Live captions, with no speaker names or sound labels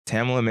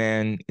Tamala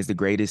Mann is the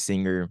greatest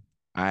singer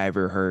I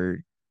ever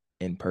heard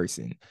in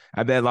person.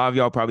 I bet a lot of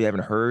y'all probably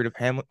haven't heard of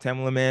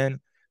Tamala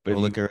Mann, but Go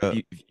look her up.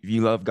 if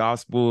you love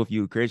gospel, if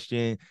you're a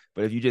Christian,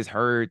 but if you just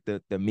heard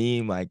the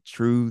meme like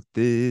 "Truth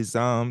is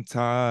I'm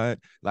tired,"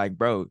 like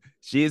bro,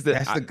 she is the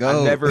That's the I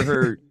GOAT. never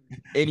heard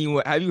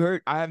anyone. Have you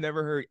heard? I have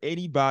never heard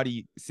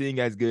anybody sing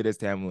as good as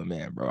Tamala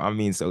Mann, bro. I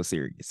mean, so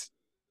serious.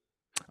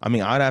 I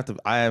mean, I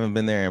haven't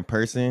been there in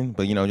person,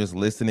 but just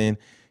listening,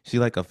 she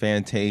like a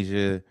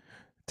Fantasia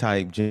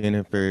type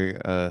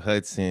Jennifer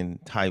Hudson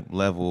type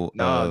level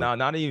No, of no,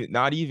 not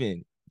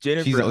even. she's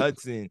Jennifer a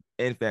Hudson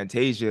and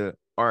Fantasia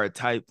are a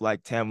type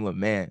like Tamala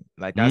Mann.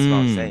 Like that's what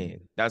I'm saying. mm.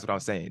 That's what I'm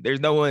saying. There's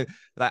no one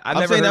like I I'm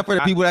never saying that heard for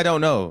the people that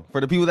don't know. For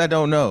the people that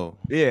don't know.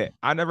 yeah,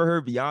 I never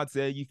heard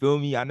Beyonce, you feel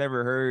me? I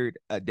never heard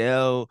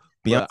Adele,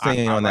 but Beyonce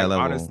ain't I on that like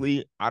level.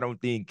 honestly, I'm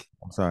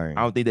sorry.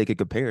 I don't think they could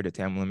compare to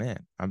Tamala Mann.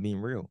 I'm being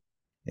real.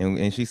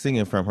 And she's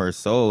singing from her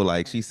soul,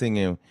 like she's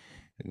singing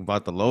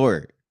about the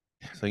Lord.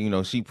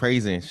 So she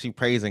praising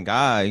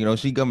God.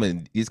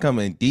 It's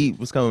coming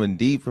deep. It's coming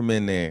deep from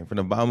in there, from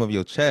the bottom of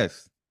your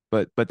chest.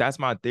 But that's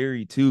my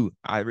theory too.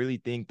 I really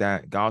think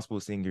that gospel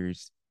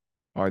singers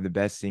are the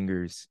best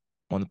singers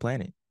on the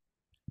planet.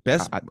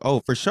 Best,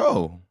 oh, for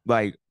sure.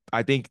 Like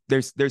I think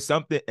there's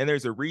something and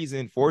there's a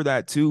reason for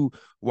that too.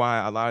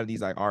 Why a lot of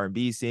these like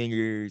R&B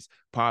singers,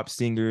 pop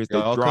singers, They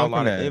they all draw a come from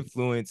lot of that.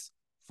 influence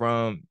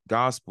from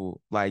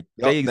gospel. Like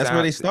Yup, they that's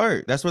where they exact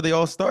start. That's where they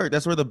all start.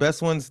 That's where the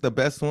best ones,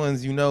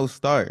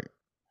 start.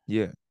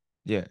 yeah,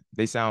 yeah.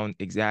 They sound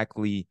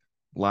exactly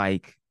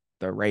like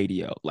the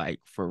radio, like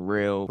for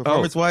real. Oh,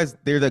 Performance wise,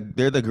 they're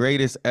the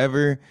greatest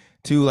ever.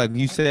 Too, like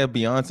you said,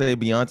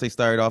 Beyonce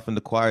started off in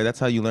the choir. That's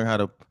how you learn how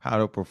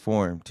to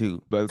perform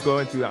too. but let's go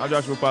into it. I'm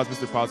Joshua Potts,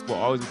 Mr. Possible,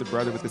 always with the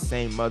brother with the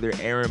same mother,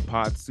 Aaron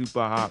Potts,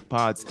 Super Hot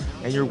Potts,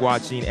 and you're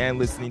watching and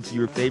listening to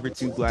your favorite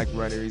two black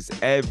runners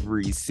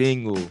every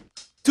single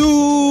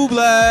Two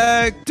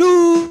Black Tuesday.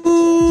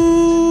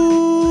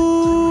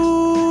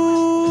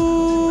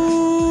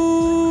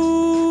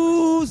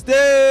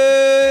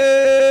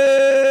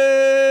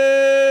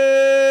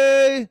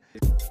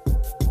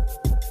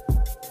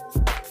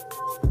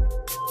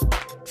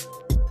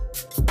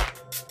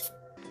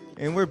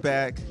 And we're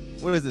back.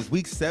 What is this?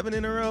 Week 7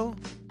 in a row?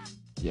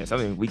 yeah,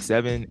 something week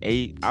 7,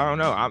 8. I don't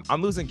know.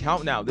 I'm losing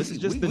count now. This is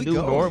We, just the we new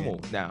going.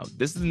 normal now.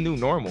 This is the new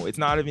normal. It's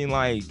not even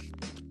like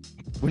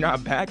we're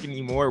not back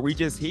anymore. We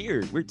just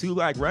here. We're two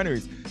black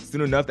runners.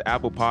 Soon enough, the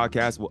Apple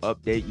Podcast will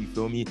update. You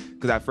feel me?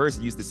 Because at first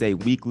it used to say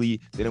weekly,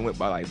 then it went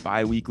by like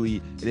bi-weekly,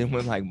 and then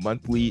went like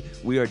monthly.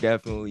 We are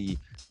definitely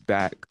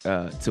back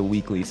to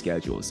weekly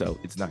schedule, so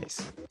it's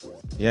nice.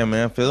 Yeah,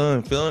 man,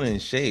 feeling in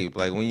shape.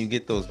 Like when you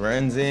get those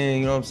runs in,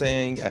 you know what I'm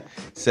saying? You got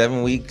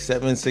 7 weeks,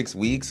 6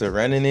 weeks of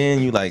running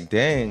in. You like,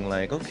 dang,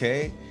 like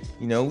okay,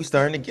 we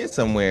starting to get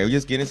somewhere. We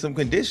just getting some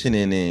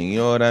conditioning in. You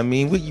know what I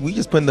mean? We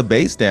just putting the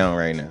base down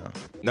right now.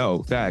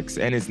 No, facts.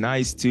 And it's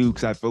nice too,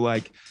 because I feel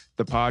like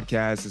the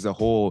podcast as a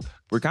whole,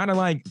 we're kind of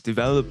like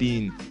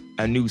developing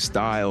a new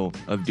style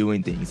of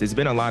doing things. It's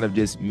been a lot of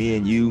just me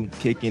and you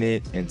kicking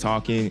it and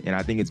talking, and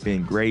I think it's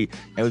been great.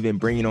 And we've been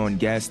bringing on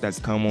guests that's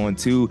come on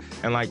too,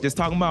 and like just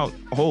talking about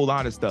a whole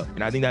lot of stuff.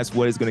 And I think that's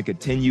what is going to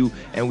continue.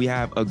 And we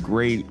have a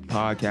great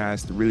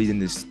podcast really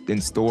in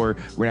store.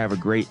 We're gonna have a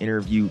great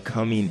interview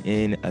coming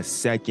in a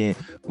second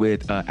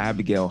with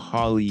Abigail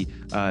Hawley.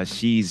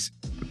 She's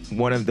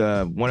one of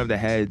the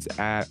heads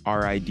at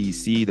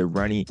RIDC, the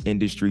Running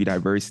Industry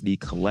Diversity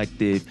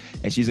Collective,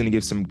 and she's going to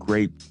give some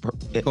great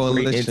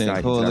insight into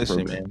that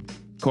program. Man.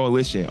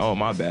 Coalition. Oh,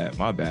 my bad,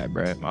 bro.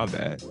 My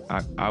bad.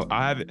 I'll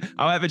have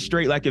it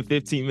straight like in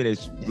 15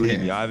 minutes. Believe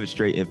me, I'll have it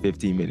straight in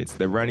 15 minutes.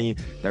 The Running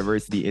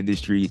Diversity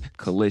Industry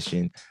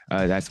Coalition.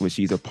 That's what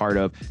she's a part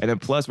of. And then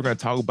plus we're gonna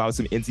talk about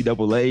some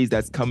NCAAs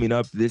that's coming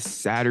up this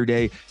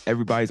Saturday.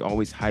 Everybody's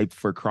always hyped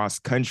for cross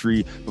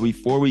country. But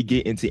before we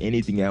get into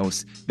anything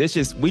else, we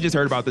just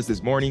heard about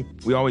this morning.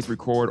 We always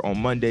record on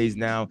Mondays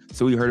now.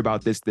 So we heard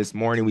about this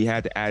morning. We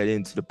had to add it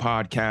into the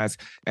podcast.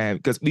 And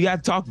because we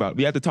had to talk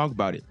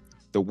about it.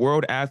 The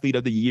World Athlete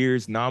of the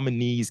Year's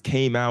nominees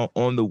came out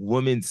on the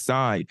women's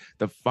side.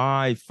 The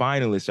five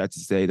finalists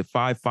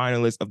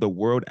of the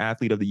World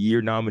Athlete of the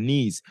Year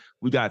nominees.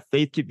 We got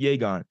Faith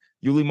Kipyegon,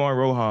 Yulimar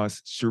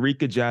Rojas,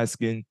 Sharika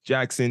Jackson,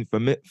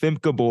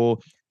 Femke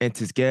Bol, and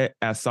Tizket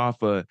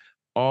Asafa.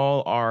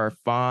 All are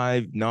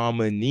 5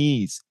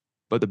 nominees.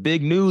 But the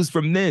big news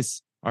from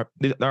this,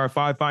 there are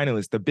 5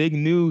 finalists. The big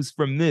news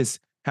from this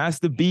has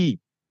to be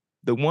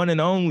the one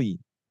and only,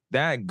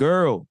 that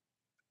girl.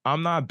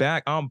 I'm not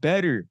back. I'm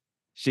better.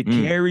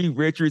 Sha'Carri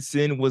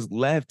Richardson was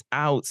left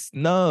out,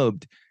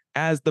 snubbed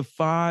as the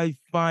 5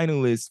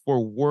 finalists for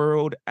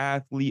World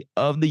Athlete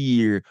of the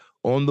Year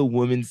on the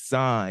women's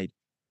side.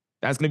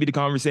 That's going to be the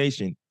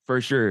conversation for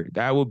sure.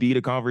 That will be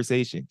the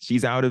conversation.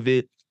 She's out of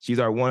it. She's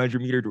our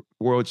 100-meter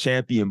world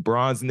champion,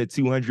 bronze in the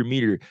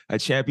 200-meter, a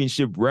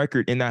championship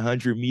record in that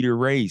 100-meter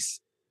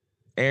race.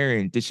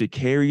 Aaron, did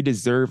Sha'Carri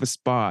deserve a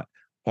spot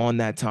on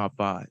that top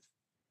 5?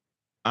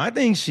 I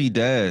think she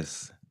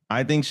does.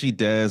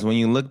 When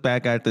you look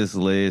back at this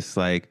list,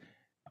 like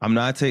I'm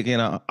not taking.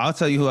 I'll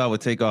tell you who I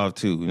would take off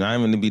too. Not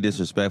even to be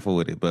disrespectful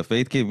with it, but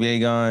Faith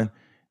Kipyegon,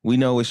 we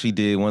know what she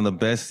did. One of the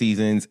best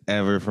seasons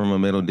ever from a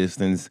middle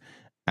distance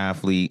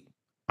athlete.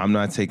 I'm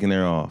not taking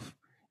her off.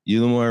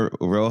 Yulimar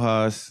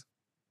Rojas,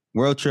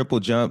 world triple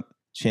jump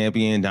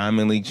champion,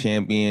 Diamond League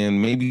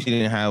champion. Maybe she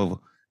didn't have.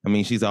 I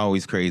mean, she's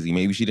always crazy.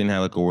 Maybe she didn't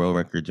have like a world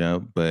record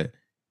jump, but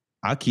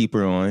I'll keep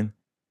her on.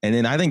 And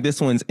then I think this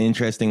one's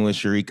interesting with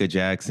Sharika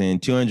Jackson,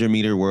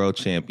 200-meter world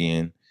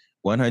champion,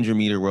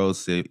 100-meter world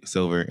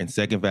silver, and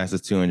second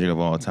fastest 200 of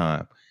all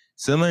time.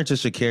 Similar to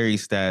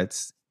Sha'Carri's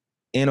stats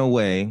in a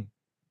way,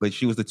 but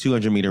she was the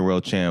 200-meter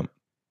world champ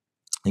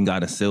and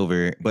got a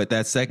silver. But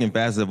that second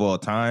fastest of all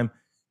time,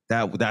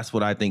 that's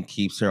what I think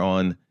keeps her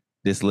on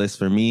this list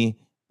for me.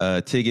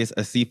 Tigis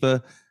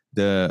Asifa,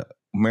 the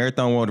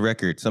marathon world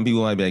record. Some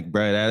people might be like,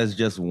 bro, that is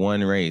just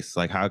one race.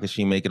 Like, how could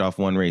she make it off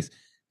one race?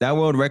 That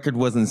world record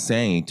was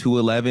insane.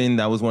 2:11,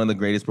 that was one of the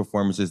greatest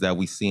performances that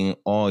we've seen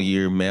all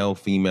year, male,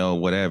 female,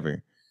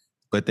 whatever.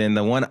 But then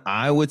the one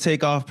I would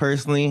take off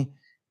personally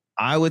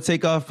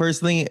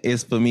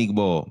is Famke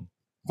Bol.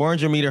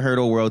 400-meter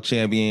hurdle world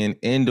champion,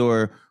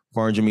 indoor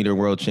 400-meter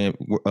world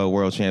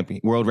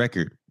champion, world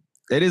record.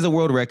 It is a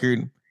world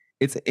record.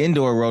 It's an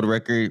indoor world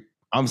record.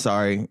 I'm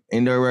sorry.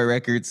 Indoor world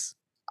records,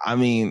 I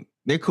mean,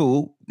 they're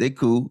cool.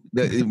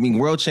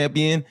 World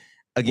champion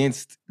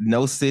against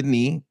no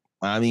Sydney.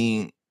 I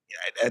mean,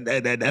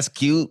 that's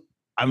cute.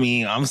 I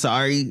mean, I'm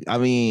sorry. I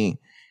mean,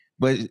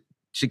 but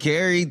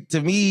Sha'Carri,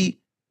 to me,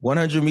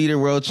 100-meter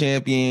world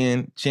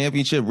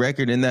championship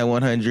record in that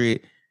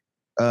 100,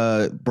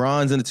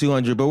 bronze in the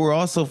 200. But we're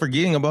also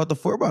forgetting about the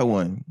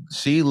 4x1.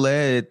 She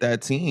led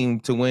that team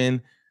to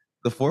win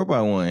the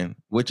 4x1,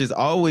 which is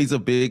always a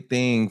big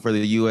thing for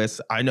the U.S.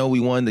 I know we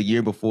won the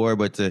year before,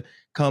 but to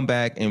come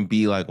back and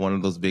be like one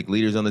of those big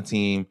leaders on the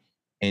team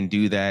and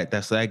do that,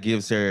 that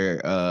gives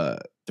her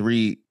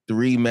three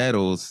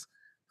medals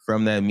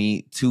from that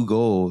meet, 2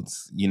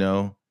 golds,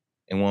 and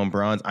 1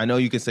 bronze. I know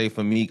you could say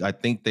Famke, I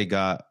think they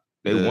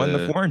won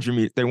the 400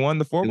 meters. They won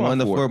the 4x4. They won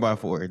the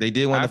 4x4. They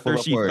did win the 4x4.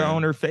 After she fell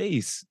on her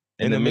face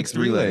in the mixed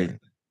relay.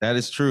 That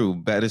is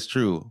true.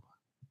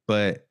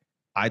 But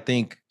I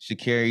think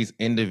Sha'Carri's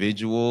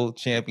individual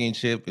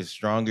championship is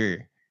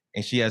stronger,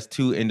 and she has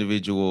 2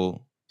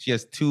 individual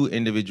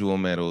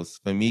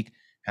medals. Famke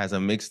has a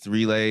mixed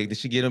relay. Did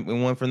she get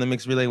one from the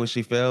mixed relay when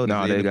she fell?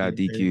 No, they got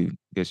DQ'd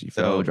because she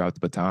fell, dropped the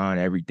baton,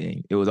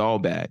 everything. It was all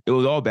bad.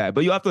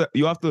 But you have to,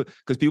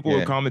 because people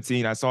were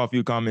commenting. I saw a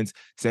few comments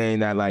saying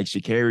that like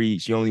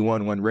Sha'Carri, she only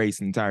won 1 race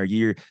the entire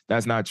year.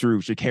 That's not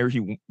true.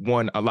 Sha'Carri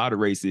won a lot of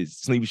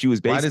races. She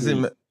was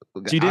basically.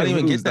 She didn't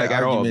even get that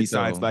at all.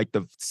 Besides like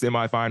the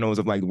semifinals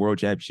of like the world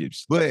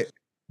championships. But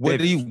what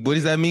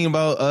does that mean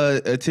about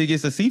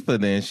Tigis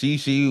Asifa then?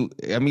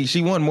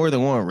 She won more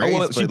than 1 race.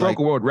 Well, she broke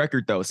a world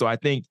record though, so I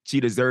think she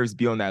deserves to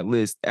be on that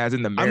list. As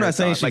in the marathon, I'm not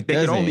saying they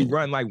can only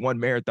run like 1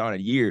 marathon a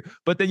year.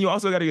 But then you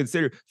also got to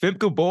consider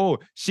Famke Bol.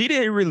 She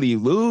didn't really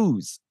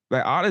lose.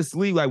 Like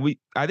honestly,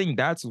 I think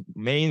that's the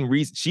main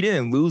reason she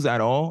didn't lose at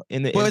all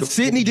in the. But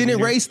Sydney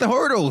didn't race the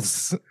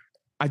hurdles.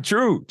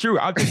 True.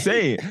 I'm just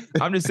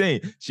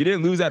saying she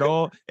didn't lose at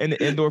all in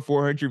the indoor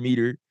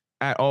 400-meter.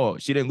 At all.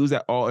 She didn't lose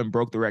at all and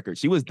broke the record.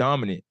 She was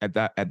dominant at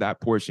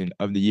that portion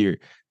of the year.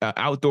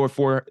 Outdoor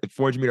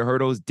 400-meter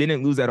hurdles,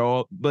 didn't lose at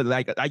all. But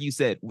like you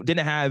said,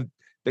 didn't have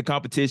the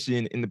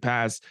competition in the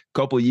past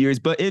couple of years.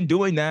 But in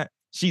doing that,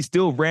 she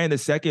still ran the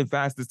second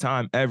fastest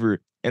time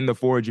ever in the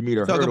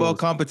 400-meter hurdles. Talk about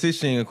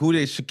competition. Who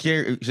did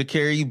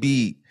Sha'Carri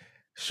beat?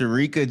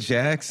 Sharika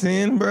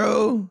Jackson,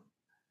 bro?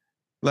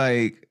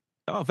 Like,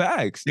 oh,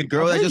 facts. The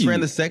girl that just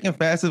ran the second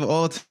fastest of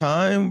all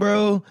time,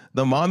 bro.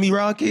 The mommy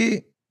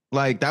rocket.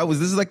 Like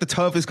this is like the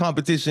toughest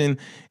competition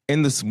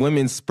in the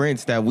women's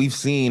sprints that we've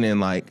seen in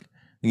like,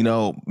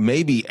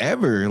 maybe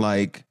ever.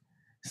 Like,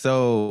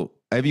 so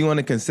if you want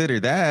to consider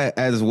that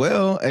as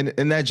well,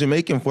 and that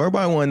Jamaican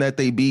 4x1 that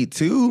they beat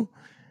too,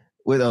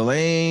 with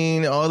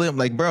Elaine, all them,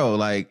 like, bro,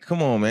 like,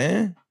 come on,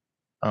 man.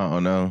 I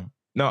don't know.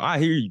 No, I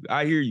hear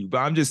you, but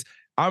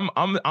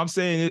I'm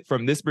saying it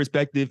from this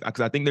perspective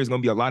because I think there's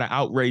gonna be a lot of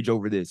outrage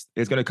over this.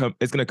 It's gonna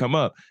come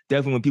up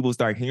definitely when people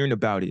start hearing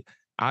about it.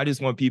 I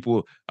just want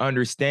people to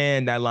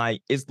understand that,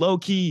 like, it's low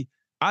key.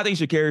 I think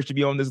Sha'Carri should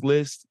be on this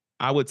list.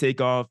 I would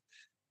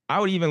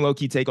even low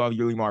key take off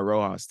Yulimar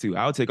Rojas too.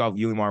 I would take off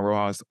Yulimar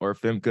Rojas or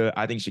Famke.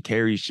 I think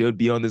Sha'Carri should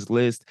be on this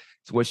list.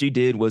 So what she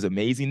did was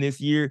amazing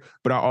this year,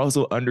 but I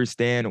also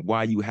understand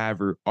why you have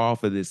her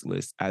off of this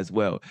list as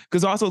well.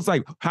 Because also it's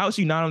like, how is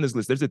she not on this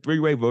list? There's a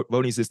 3-way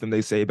voting system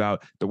they say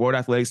about the World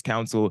Athletics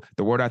Council,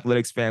 the World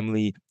Athletics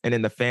family, and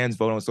then the fans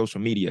vote on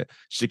social media.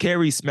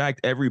 Sha'Carri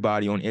smacked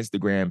everybody on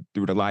Instagram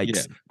through the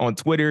likes. Yeah. On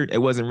Twitter, it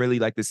wasn't really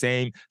like the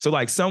same. So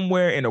like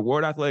somewhere in the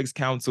World Athletics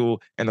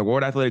Council and the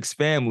World Athletics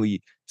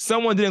family,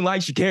 someone didn't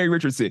like Sha'Carri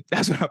Richardson.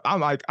 That's what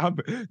I'm like.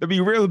 To be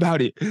real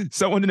about it,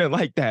 someone didn't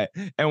like that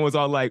and was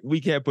all like,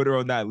 we can't put her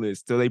on that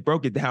list. So they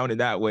broke it down in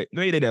that way.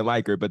 Maybe they didn't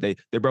like her, but they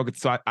broke it.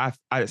 So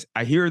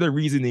I hear the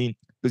reasoning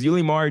because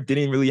Yulimar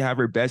didn't really have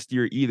her best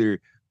year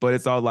either. But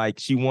it's all like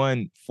she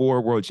won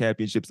 4 world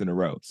championships in a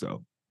row.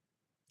 So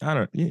I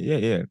don't.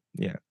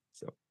 Yeah.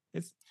 So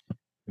it's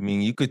I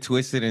mean, you could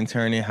twist it and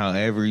turn it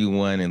however you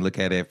want and look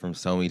at it from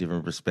so many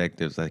different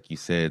perspectives, like you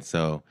said.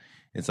 So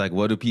it's like,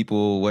 what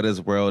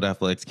does World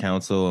Athletics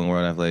Council and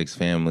World Athletics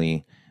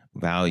family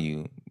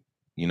value?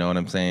 You know what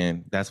I'm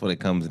saying? That's what it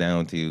comes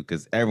down to,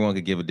 because everyone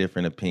could give a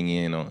different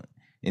opinion on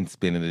and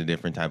spin it a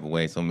different type of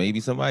way. So maybe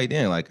somebody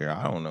didn't like her.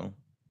 I don't know.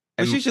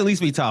 But she and should at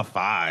least be top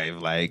 5.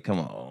 Like, come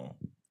on.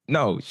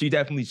 No, she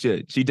definitely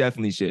should. She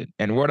definitely should.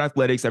 And World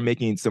Athletics are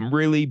making some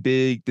really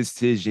big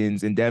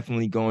decisions and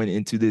definitely going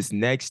into this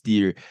next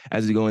year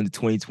as we go into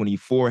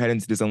 2024, head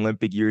into this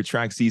Olympic year.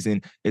 Track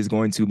season is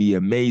going to be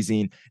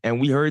amazing. And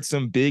we heard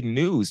some big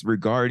news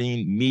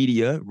regarding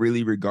media,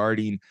 really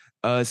regarding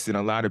us and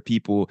a lot of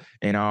people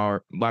and a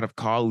lot of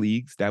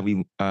colleagues that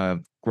we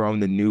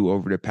grown to know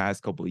over the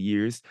past couple of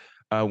years.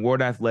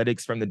 World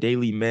Athletics from the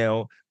Daily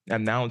Mail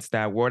announced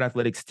that World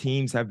Athletics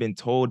teams have been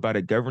told by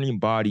the governing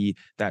body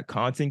that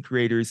content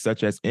creators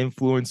such as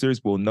influencers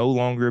will no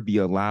longer be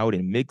allowed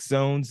in mix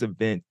zones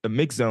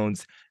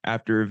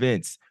after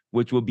events,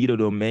 which will be the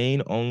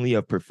domain only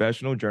of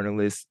professional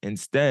journalists.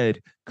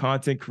 Instead,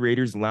 content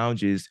creators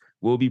lounges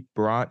will be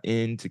brought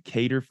in to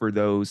cater for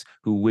those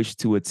who wish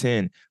to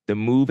attend. The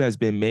move has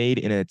been made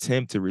in an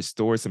attempt to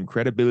restore some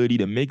credibility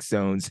to mix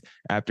zones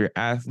after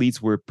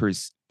athletes were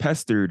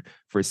pestered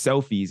for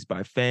selfies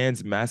by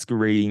fans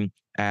masquerading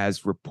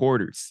as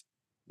reporters.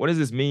 What does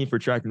this mean for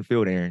track and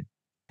field, Aaron?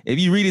 If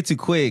you read it too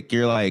quick,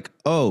 you're like,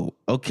 oh,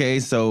 okay,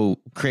 so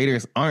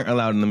creators aren't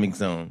allowed in the mix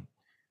zone.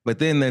 But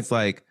then that's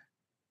like,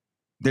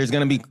 there's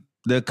going to be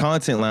the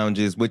content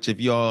lounges, which if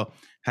y'all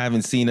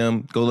haven't seen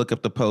them, go look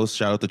up the post.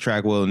 Shout out to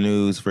Track World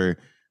News for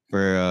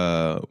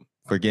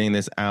getting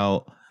this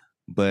out.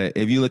 But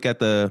if you look at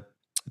the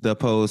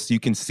post, you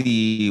can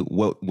see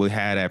what we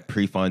had at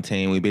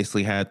Prefontaine. We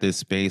basically had this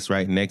space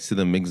right next to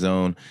the mix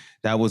zone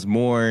that was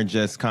more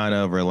just kind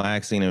of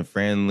relaxing and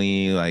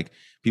friendly. Like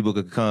people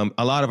could come.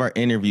 A lot of our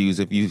interviews,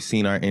 if you've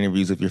seen our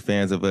interviews, if you're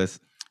fans of us,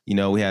 you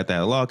know, we had that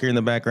locker in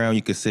the background.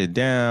 You could sit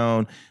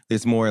down.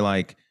 It's more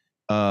like,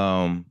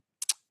 you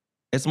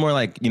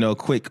know,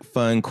 quick,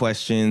 fun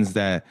questions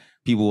that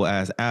people will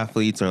ask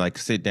athletes, or like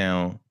sit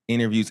down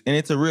interviews. And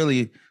it's a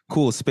really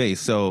cool space.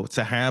 So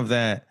to have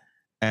that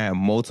at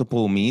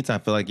multiple meets, I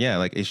feel like, yeah,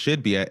 like it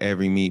should be at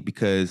every meet,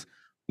 because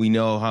we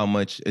know how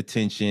much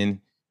attention,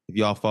 if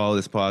y'all follow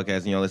this podcast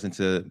and y'all listen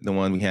to the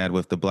one we had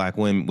with the black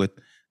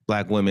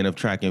women of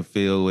track and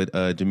field with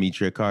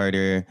Demetria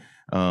Carter,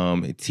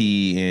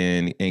 T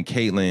and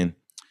Caitlin,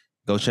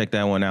 go check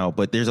that one out.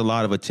 But there's a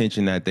lot of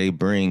attention that they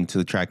bring to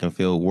the track and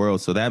field world.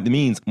 So that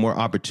means more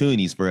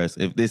opportunities for us.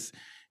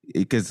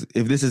 Because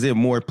if this is in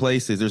more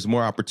places, there's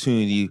more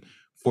opportunity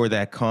for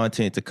that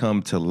content to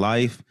come to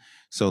life.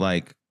 So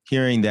like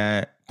hearing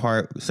that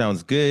part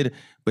sounds good,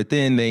 but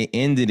then they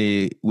ended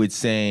it with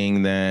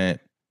saying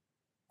that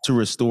to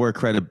restore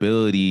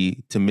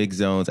credibility to mix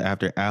zones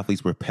after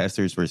athletes were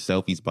pestered for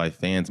selfies by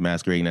fans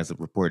masquerading as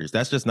reporters.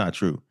 That's just not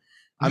true.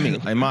 I mean,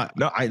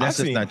 that's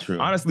just not true.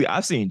 Honestly,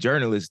 I've seen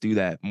journalists do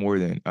that more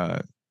than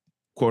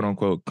quote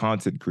unquote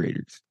content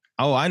creators.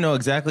 Oh, I know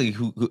exactly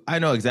who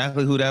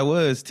that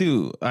was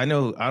too. I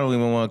know. I don't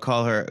even want to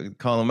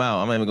call him out.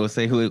 I'm not even gonna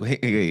say who.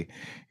 Hey,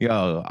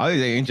 yo, I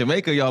say in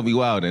Jamaica, y'all be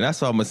wilding.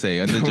 That's all I'm gonna say.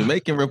 And the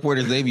Jamaican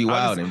reporters, they be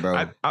wilding,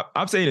 bro.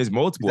 I'm saying there's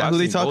multiple. Is that who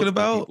they talking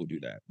about? People do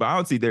that, but I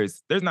don't see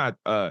there's not.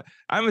 I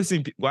haven't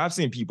seen. Well, I've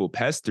seen people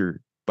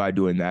pestered by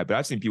doing that, but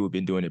I've seen people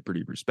been doing it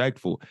pretty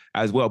respectful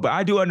as well. But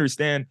I do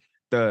understand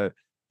the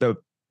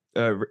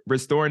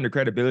restoring the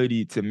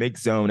credibility to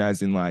mix zone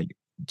as in like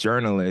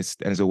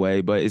journalist as a way,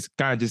 but it's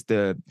kind of just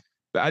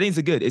I think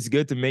it's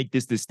good to make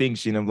this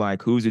distinction of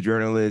like who's a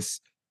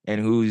journalist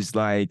and who's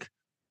like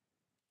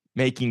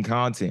making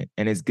content.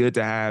 And it's good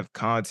to have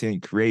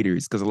content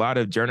creators, because there's a lot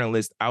of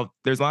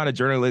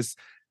journalists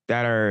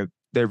that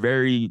they're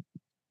very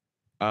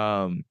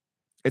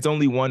it's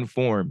only one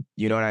form,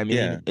 you know what I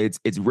mean? Yeah.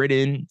 It's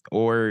written,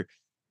 or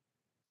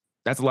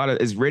that's a lot of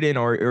it's written,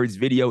 or it's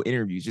video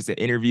interviews, just an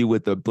interview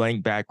with a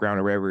blank background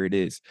or wherever it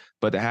is.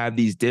 But to have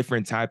these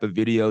different type of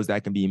videos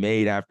that can be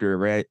made after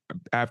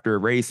a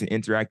race and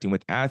interacting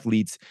with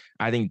athletes,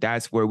 I think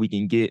that's where we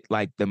can get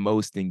like the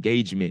most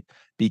engagement.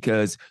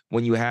 Because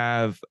when you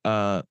have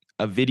a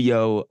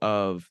video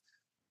of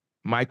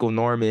Michael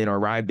Norman or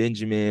Ryan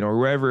Benjamin or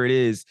whoever it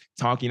is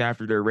talking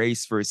after their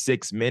race for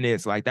 6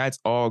 minutes, like that's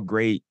all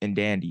great and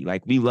dandy.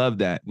 Like we love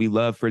that. We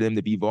love for them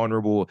to be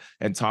vulnerable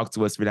and talk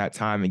to us for that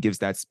time and gives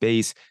that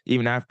space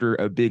even after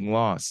a big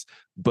loss.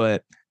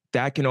 But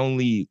that can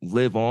only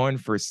live on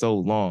for so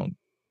long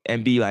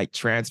and be like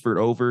transferred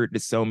over to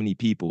so many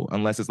people,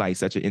 unless it's like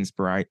such an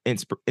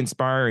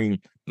inspiring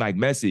like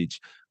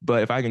message.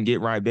 But if I can get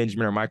Ryan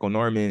Benjamin or Michael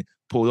Norman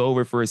pulled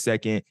over for a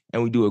second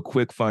and we do a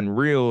quick fun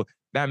reel,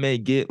 that may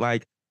get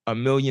like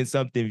 1 million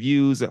something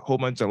views, a whole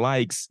bunch of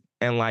likes,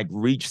 and like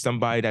reach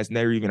somebody that's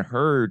never even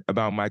heard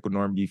about Michael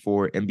Norman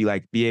before, and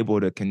be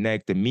able to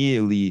connect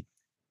immediately,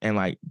 and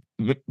like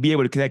be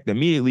able to connect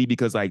immediately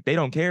because like they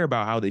don't care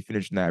about how they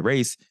finished in that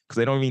race, because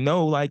they don't even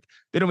know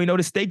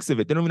the stakes of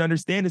it. They don't even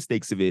understand the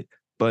stakes of it.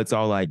 But it's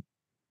all like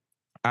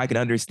I can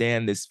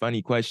understand this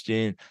funny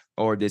question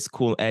or this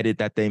cool edit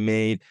that they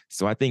made.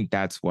 So I think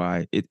that's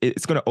why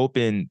it's going to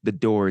open the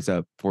doors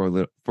up for a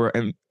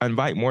little,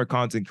 invite more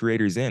content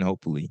creators in.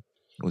 Hopefully,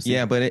 we'll see.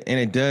 Yeah, but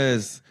it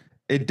does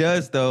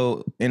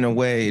though, in a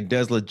way, it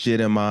does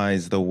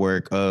legitimize the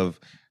work of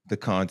the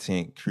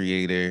content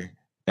creator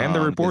And the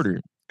reporter and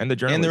the and the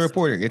journalist.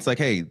 reporter. It's like,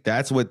 hey,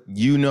 that's what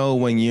you know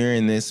when you're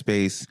in this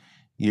space.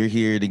 You're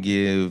here to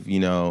give,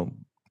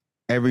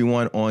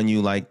 everyone on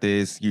you like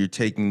this. You're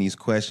taking these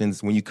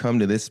questions. When you come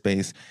to this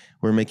space,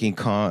 we're making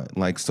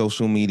like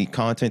social media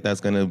content that's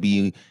going to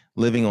be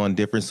living on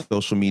different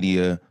social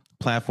media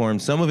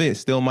platforms. Some of it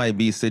still might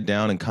be sit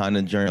down and kind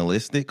of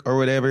journalistic or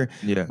whatever.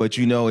 Yeah. But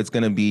it's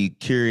going to be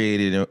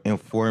curated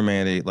and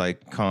formatted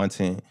like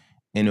content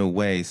in a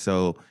way.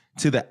 So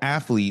to the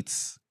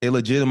athletes, it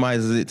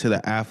legitimizes it to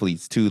the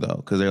athletes too, though,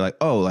 because they're like,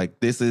 oh, like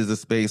this is a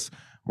space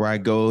where I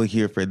go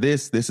here for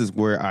this. This is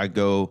where I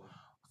go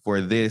for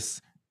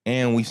this.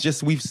 And we've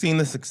seen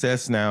the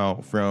success now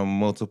from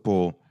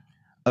multiple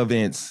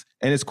events.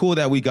 And it's cool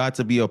that we got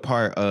to be a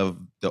part of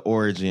the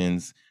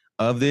origins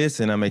of this.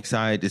 And I'm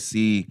excited to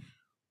see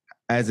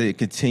as it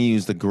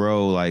continues to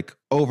grow, like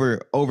over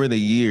the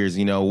years,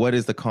 what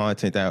is the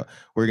content that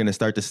we're going to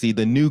start to see,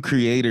 the new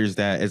creators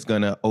that is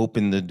going to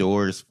open the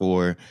doors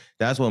for.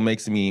 That's what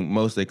makes me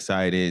most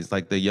excited. It's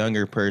like the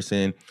younger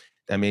person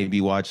that maybe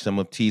watch some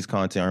of T's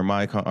content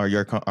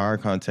or our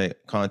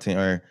content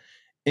or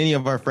any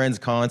of our friends'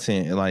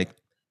 content. Like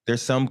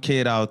there's some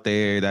kid out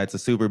there that's a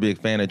super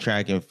big fan of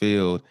track and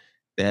field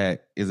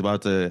that is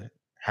about to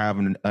have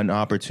an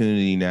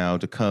opportunity now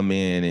to come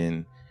in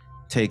and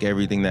take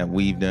everything that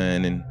we've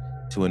done and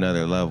to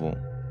another level.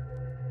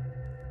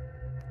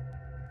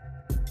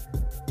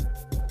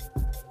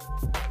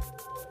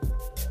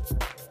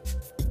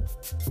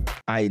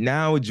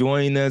 Now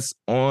joining us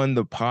on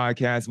the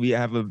podcast, we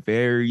have a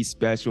very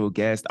special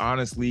guest.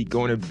 Honestly,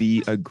 going to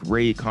be a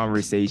great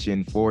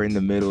conversation for in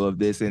the middle of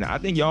this. And I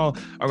think y'all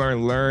are going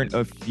to learn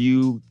a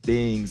few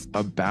things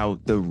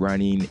about the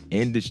running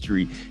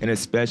industry, and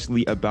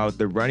especially about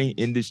the Running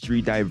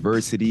Industry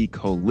Diversity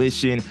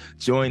Coalition.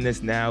 Joining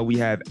us now, we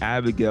have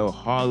Abigail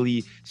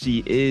Hawley.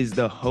 She is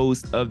the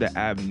host of the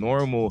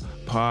Abnormal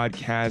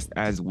podcast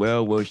as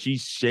well, where she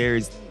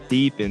shares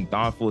deep and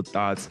thoughtful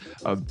thoughts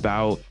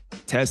about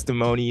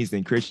testimonies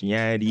and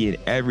Christianity and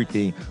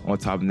everything on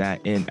top of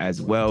that end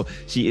as well.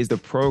 She is the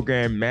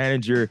program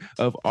manager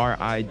of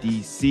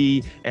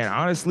RIDC, and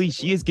honestly,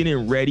 she is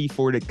getting ready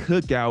for the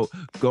cookout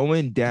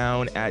going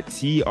down at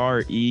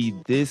TRE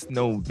this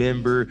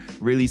November,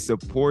 really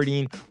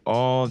supporting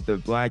all the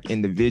Black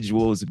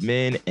individuals,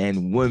 men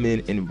and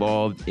women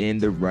involved in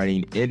the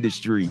running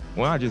industry.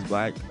 Well, not just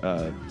Black,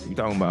 we're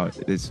talking about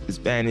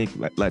Hispanic,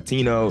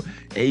 Latino,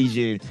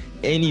 Asian,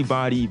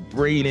 anybody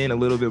bringing in a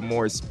little bit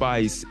more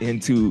spice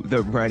into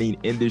the running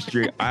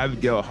industry.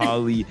 Abigail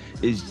Hawley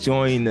is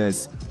joining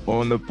us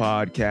on the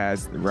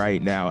podcast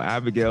right now.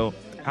 Abigail,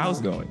 how's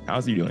it going?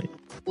 How's you doing?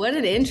 What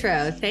an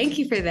intro. Thank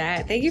you for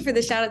that. Thank you for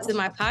the shout out to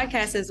my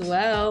podcast as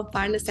well.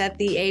 Find us at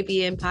the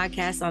ABN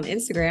podcast on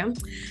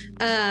Instagram.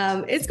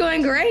 It's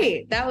going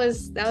great. That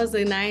was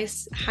a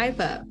nice hype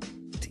up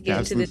to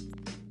get into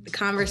the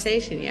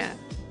conversation. Yeah.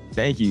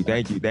 Thank you.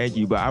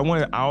 But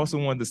I also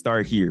wanted to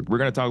start here. We're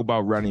going to talk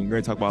about running. We're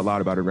going to talk about a lot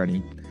about it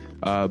running.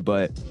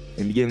 But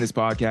in the beginning of this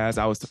podcast,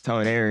 I was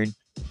telling Aaron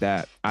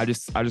that I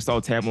just saw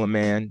Tamala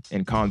Mann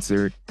in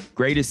concert.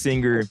 Greatest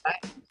singer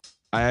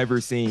I ever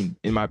seen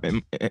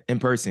in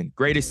person.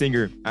 Greatest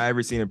singer I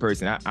ever seen in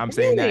person. I'm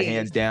saying that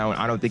hands down.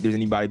 I don't think there's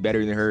anybody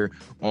better than her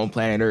on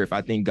planet Earth.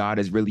 I think God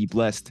has really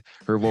blessed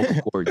her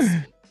vocal cords.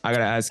 I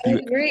gotta ask you.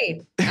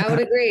 I would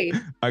agree.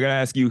 I gotta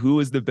ask you, who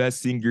is the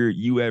best singer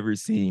you ever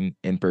seen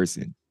in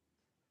person?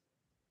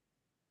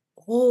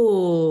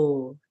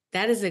 Oh,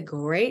 that is a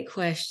great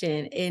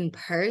question. In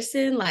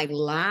person, like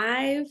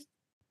live?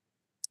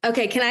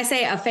 Okay, can I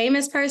say a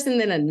famous person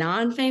then a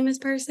non-famous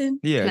person?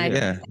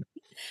 Yeah.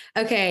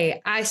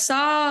 Okay, I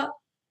saw,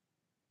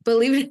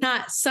 believe it or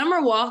not,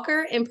 Summer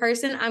Walker in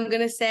person. I'm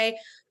gonna say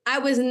I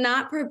was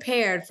not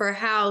prepared for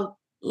how,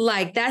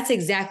 like, that's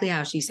exactly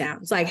how she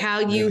sounds. Like how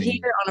you hear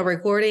her on a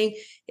recording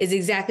is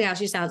exactly how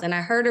she sounds. And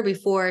I heard her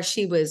before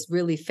she was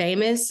really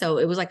famous. So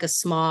it was like a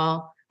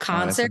small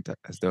concert. Oh,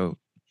 that's dope.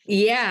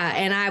 Yeah.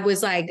 And I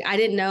was like, I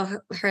didn't know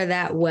her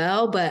that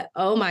well, but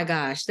oh my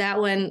gosh, that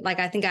one, like,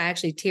 I think I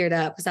actually teared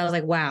up because I was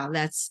like, wow,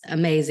 that's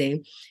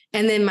amazing.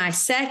 And then my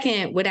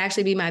second would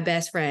actually be my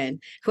best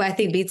friend, who I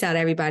think beats out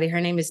everybody.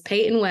 Her name is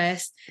Peyton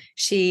West.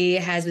 She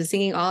has been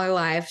singing all her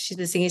life. She's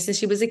been singing since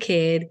she was a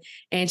kid,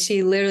 and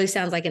she literally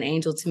sounds like an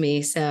angel to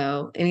me.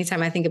 So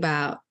anytime I think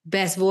about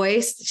best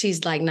voice,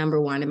 she's like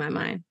number one in my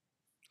mind.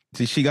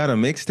 Did she got a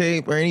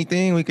mixtape or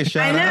anything we could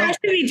shout out? I should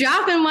be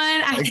dropping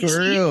one. Like, for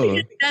real.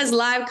 She does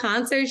live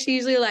concerts. She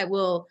usually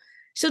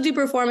she'll do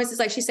performances.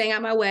 Like she sang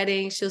at my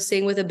wedding. She'll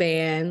sing with a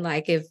band.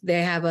 Like if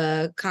they have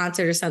a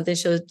concert or something,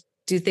 she'll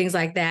do things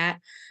like that.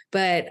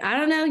 But I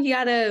don't know.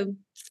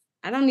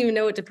 I don't even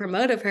know what to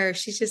promote of her.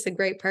 She's just a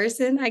great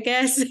person, I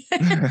guess.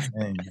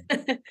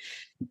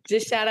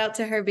 Just shout out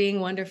to her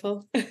being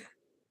wonderful.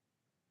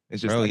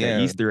 It's just Bro, like an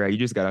yeah. Easter egg. You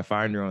just gotta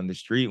find her on the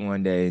street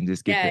one day and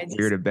just get Yeah, to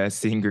hear just the best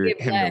singer get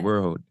in the blessed.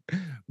 world.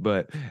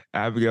 But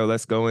Abigail,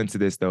 let's go into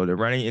this though. The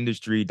running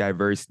industry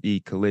diversity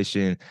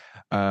coalition.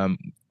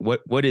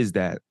 What is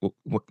that?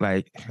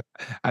 Like,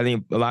 I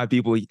think a lot of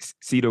people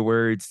see the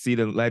words, see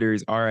the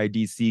letters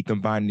RIDC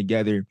combined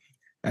together,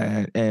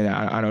 and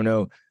I don't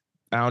know.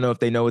 I don't know if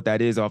they know what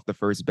that is off the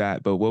first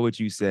bat, but what would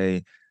you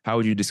say? How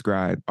would you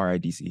describe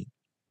RIDC?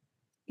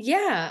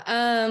 Yeah,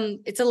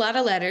 it's a lot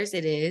of letters,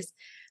 it is.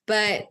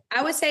 But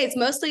I would say it's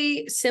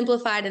mostly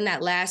simplified in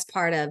that last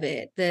part of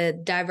it, the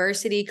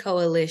diversity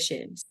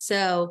coalition.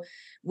 So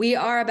we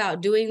are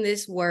about doing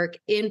this work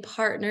in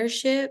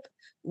partnership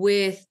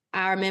with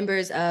our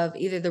members of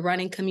either the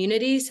running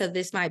community. So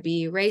this might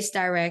be race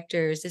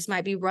directors, this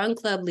might be run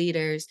club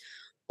leaders,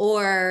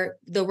 or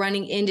the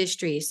running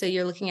industry. So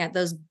you're looking at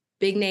those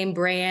big name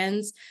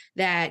brands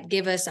that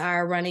give us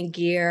our running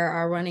gear,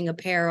 our running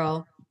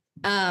apparel.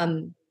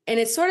 And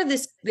it's sort of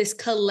this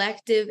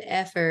collective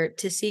effort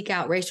to seek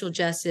out racial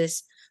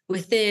justice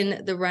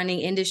within the running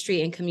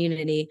industry and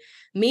community,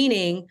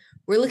 meaning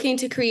we're looking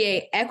to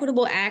create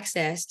equitable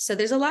access. So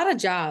there's a lot of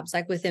jobs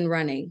like within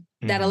running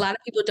that a lot of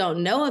people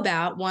don't know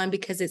about. One,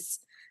 because it's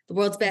the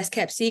world's best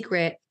kept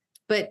secret,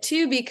 but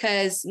two,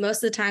 because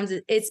most of the times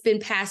it's been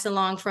passed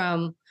along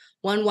from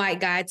one white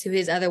guy to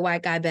his other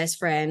white guy best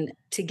friend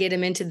to get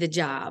him into the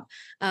job.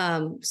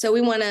 So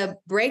we want to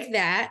break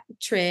that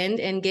trend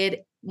and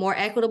get more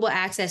equitable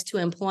access to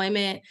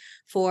employment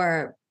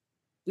for,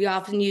 we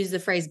often use the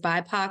phrase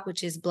BIPOC,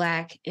 which is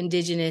Black,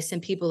 Indigenous,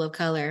 and people of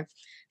color.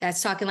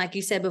 That's talking, like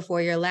you said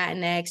before, your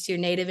Latinx, your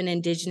Native and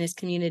Indigenous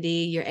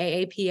community, your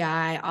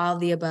AAPI, all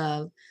the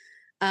above.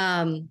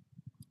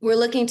 We're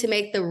looking to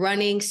make the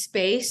running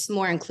space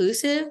more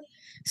inclusive.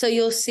 So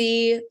you'll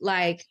see,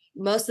 like,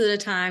 most of the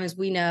times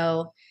we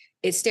know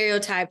it's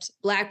stereotyped.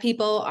 Black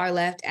people are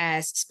left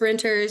as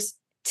sprinters.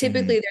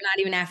 Typically, they're not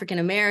even African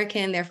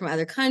American. They're from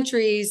other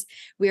countries.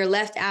 We are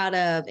left out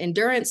of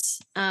endurance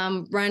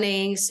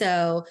running.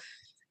 So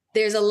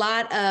there's a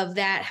lot of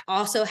that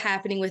also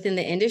happening within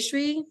the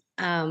industry.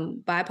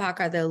 BIPOC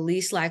are the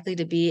least likely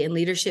to be in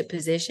leadership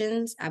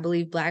positions. I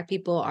believe Black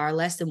people are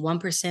less than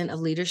 1% of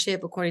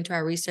leadership, according to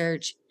our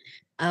research.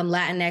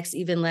 Latinx,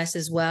 even less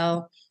as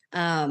well.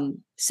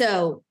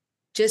 So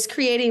just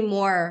creating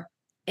more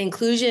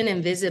inclusion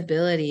and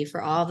visibility for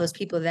all those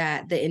people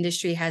that the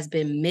industry has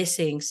been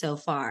missing so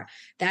far.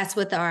 That's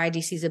what the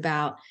RIDC is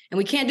about. And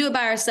we can't do it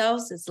by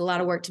ourselves. It's a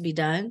lot of work to be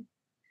done.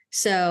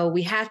 So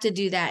we have to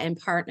do that in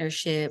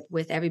partnership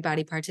with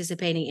everybody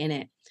participating in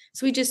it.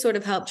 So we just sort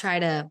of help try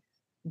to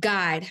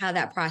guide how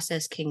that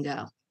process can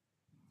go.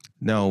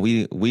 No,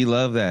 we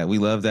love that. We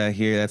love that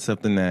here. That's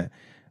something that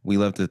we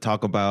love to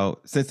talk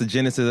about since the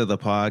genesis of the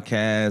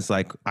podcast.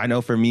 Like, I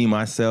know for me,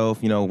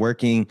 myself,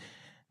 working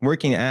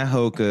at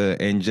Hoka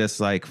and just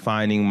like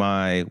finding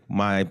my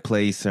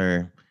place,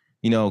 or,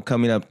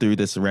 coming up through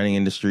this running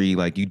industry,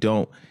 like, you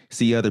don't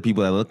see other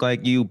people that look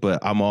like you, but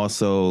I'm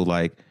also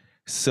like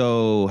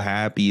so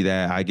happy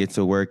that I get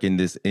to work in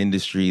this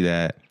industry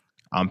that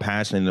I'm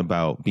passionate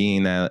about,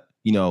 being that,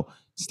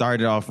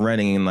 started off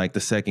running in like the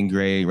second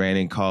grade, ran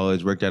in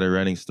college, worked at a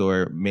running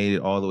store, made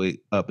it all the way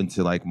up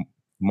into like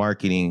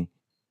marketing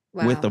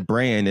with a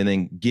brand, and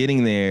then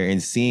getting there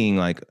and seeing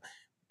like,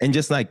 and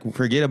just like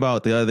forget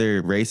about the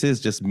other races,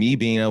 just me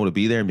being able to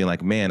be there and being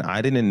like, man,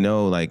 I didn't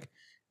know like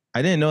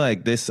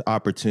this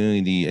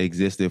opportunity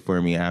existed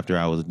for me after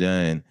I was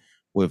done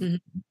with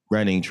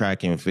running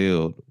track and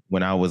field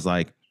when I was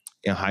like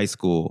in high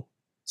school.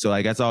 So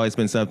like, that's always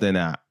been something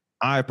that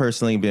I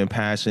personally been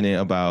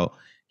passionate about,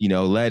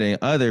 letting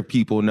other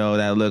people know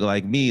that look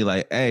like me,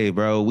 like, hey,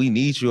 bro, we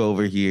need you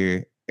over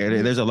here.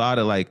 And there's a lot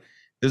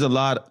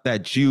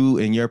that you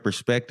and your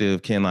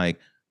perspective can like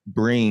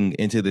bring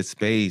into the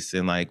space,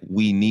 and like,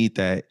 we need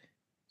that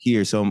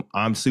here. So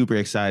I'm super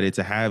excited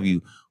to have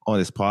you on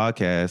this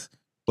podcast.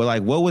 But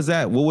like, what was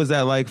that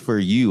like for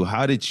you?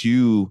 How did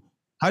you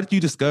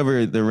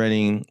discover the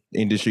running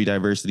industry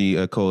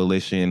diversity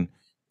coalition?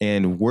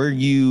 And were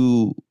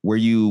you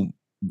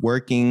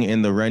working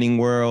in the running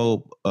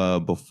world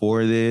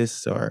before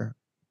this, or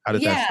how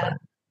did that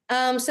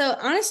start? So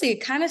honestly,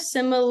 kind of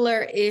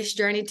similar-ish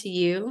journey to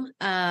you,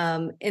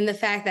 in the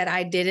fact that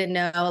I didn't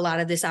know a lot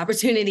of this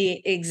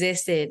opportunity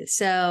existed.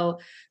 So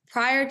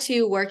prior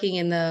to working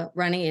in the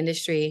running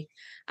industry,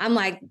 I'm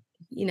like,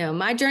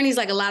 my journey is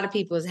like a lot of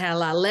people's, had a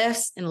lot of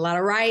lefts and a lot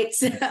of rights.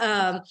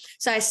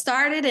 So I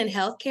started in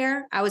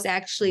healthcare. I was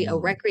actually a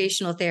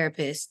recreational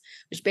therapist,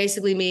 which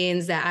basically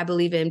means that I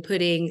believe in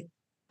putting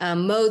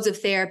modes of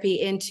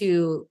therapy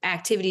into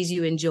activities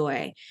you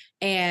enjoy.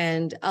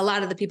 And a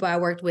lot of the people I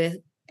worked with,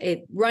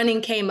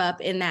 running came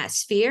up in that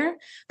sphere,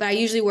 but I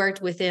usually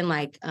worked within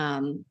like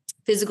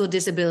physical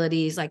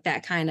disabilities, like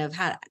that kind of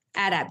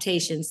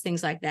adaptations,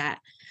 things like that.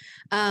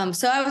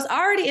 So I was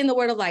already in the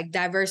world of like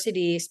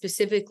diversity,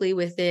 specifically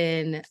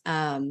within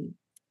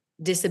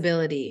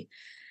disability.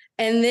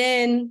 And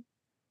then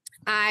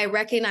I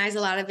recognize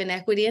a lot of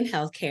inequity in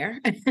healthcare.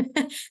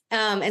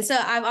 And so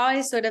I've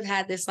always sort of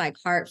had this like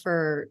heart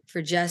for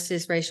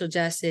justice, racial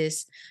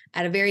justice.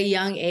 At a very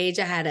young age,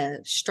 I had a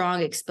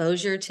strong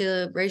exposure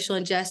to racial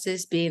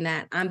injustice, being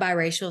that I'm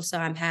biracial, so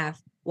I'm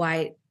half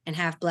white and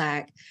half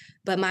Black.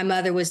 But my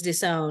mother was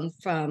disowned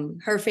from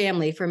her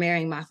family for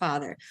marrying my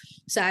father.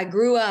 So I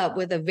grew up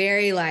with a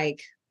very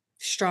like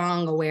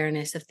strong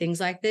awareness of things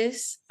like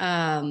this.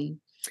 And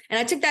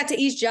I took that to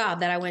each job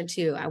that I went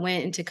to. I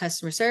went into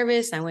customer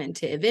service, I went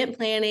into event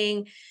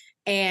planning,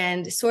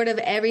 and sort of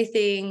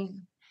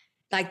everything,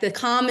 like the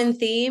common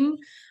theme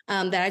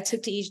that I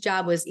took to each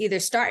job was either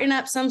starting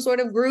up some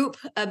sort of group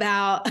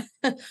about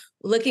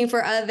looking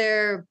for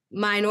other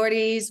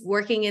minorities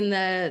working in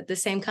the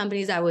same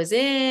companies I was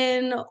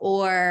in,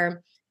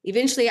 or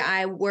eventually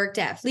I worked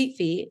at Fleet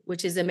Feet,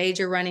 which is a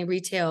major running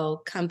retail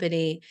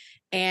company.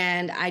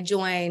 And I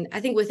joined,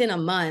 I think within a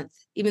month,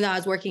 even though I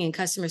was working in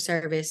customer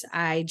service,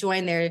 I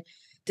joined their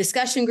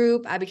discussion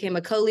group. I became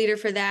a co-leader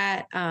for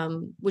that,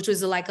 which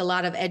was like a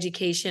lot of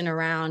education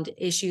around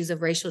issues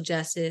of racial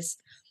justice.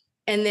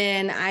 And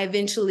then I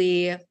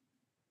eventually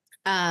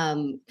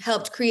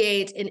helped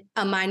create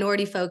a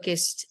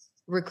minority-focused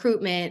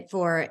recruitment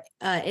for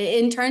an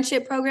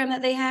internship program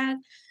that they had.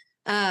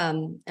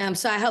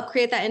 So I helped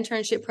create that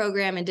internship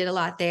program and did a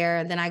lot there.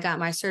 And then I got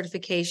my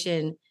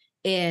certification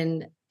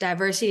in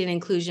diversity and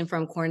inclusion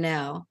from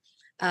Cornell.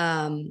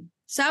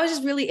 So I was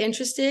just really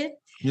interested.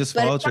 You just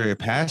followed your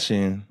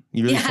passion.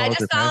 You really I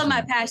just followed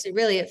my passion.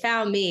 Really, it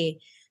found me.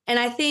 And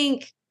I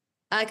think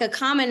like a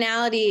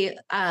commonality.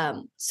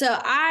 So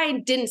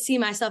I didn't see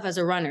myself as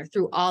a runner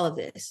through all of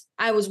this.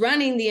 I was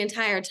running the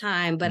entire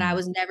time, but I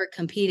was never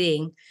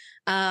competing.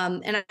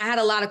 And I had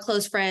a lot of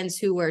close friends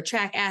who were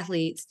track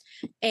athletes,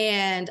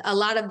 and a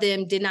lot of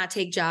them did not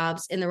take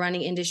jobs in the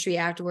running industry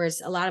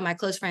afterwards. A lot of my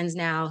close friends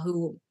now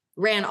who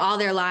ran all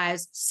their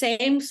lives,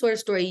 same sort of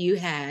story you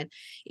had,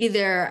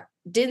 either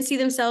didn't see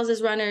themselves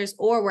as runners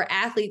or were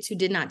athletes who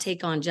did not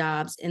take on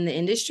jobs in the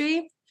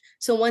industry.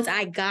 So once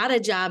I got a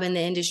job in the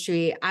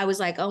industry, I was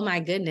like, oh my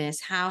goodness,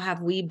 how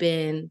have we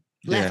been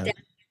left out?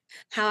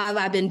 How have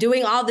I been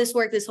doing all this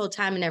work this whole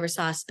time and never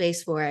saw a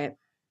space for it?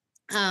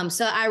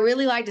 So I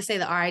really like to say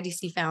the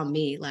RIDC found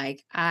me.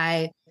 Like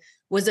I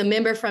was a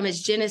member from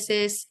its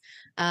genesis.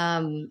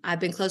 I've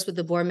been close with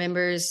the board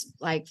members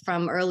like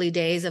from early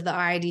days of the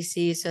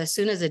RIDC. So as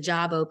soon as a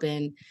job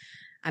opened,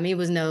 I mean, it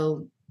was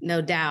no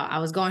doubt I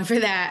was going for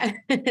that.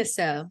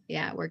 So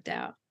yeah, it worked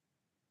out.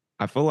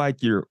 I feel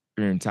like your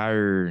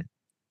entire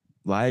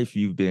life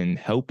you've been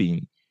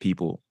helping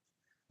people,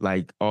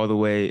 like all the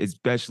way,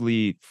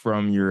 especially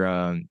from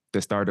your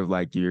the start of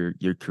like your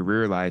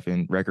career life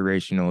in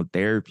recreational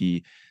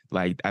therapy.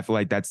 Like I feel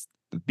like that's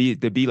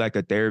to be like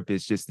a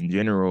therapist just in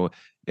general.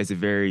 It's a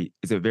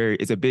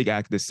big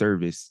act of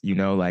service, you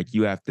know, like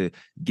you have to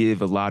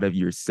give a lot of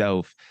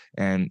yourself,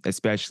 and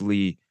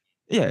especially,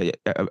 a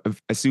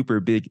super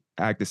big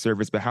act of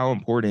service. But how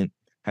important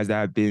has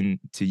that been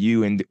to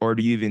you? And or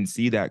do you even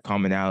see that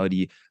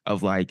commonality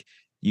of like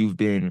you've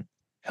been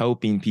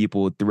helping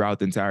people throughout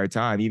the entire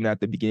time? Even at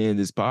the beginning of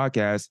this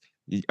podcast,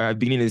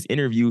 beginning of this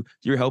interview,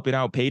 you're helping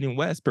out Peyton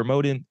West,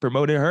 promoting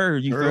her.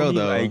 You feel me?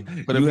 Though, like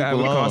you have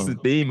a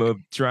constant theme of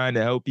trying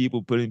to help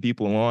people, putting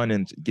people on,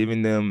 and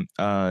giving them,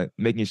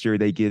 making sure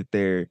they get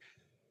their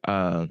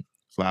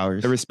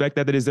flowers, the respect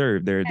that they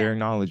deserve, their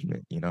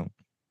acknowledgement. You know.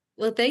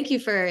 Well, thank you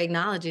for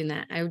acknowledging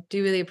that. I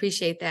do really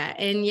appreciate that.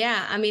 And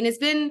yeah, I mean, it's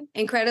been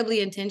incredibly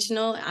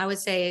intentional. I would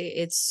say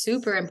it's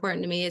super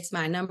important to me. It's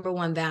my number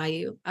one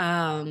value.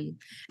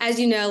 As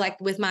you know, like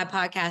with my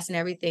podcast and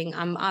everything,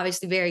 I'm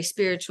obviously very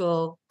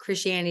spiritual.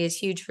 Christianity is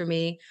huge for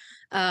me.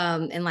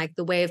 And like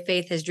the way of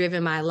faith has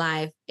driven my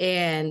life.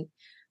 And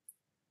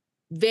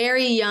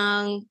very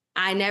young,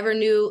 I never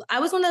knew.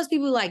 I was one of those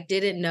people who like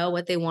didn't know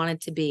what they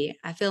wanted to be.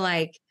 I feel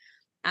like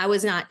I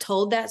was not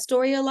told that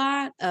story a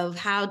lot of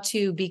how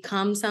to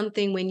become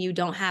something when you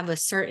don't have a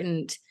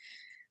certain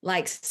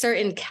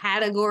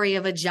category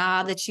of a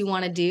job that you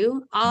want to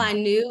do. All I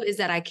knew is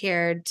that I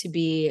cared to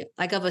be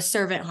like of a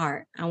servant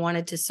heart. I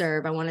wanted to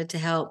serve. I wanted to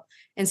help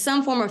in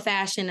some form or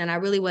fashion. And I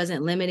really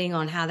wasn't limiting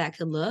on how that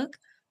could look.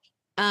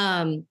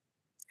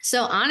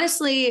 So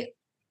honestly,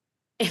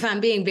 if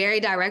I'm being very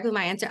direct with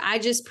my answer, I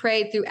just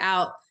prayed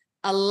throughout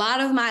a lot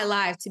of my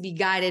life to be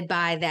guided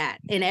by that.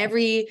 In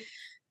every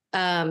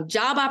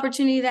job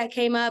opportunity that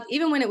came up,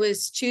 even when it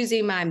was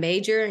choosing my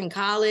major in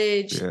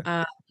college,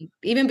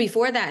 even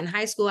before that in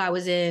high school, I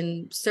was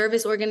in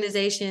service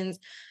organizations.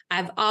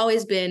 I've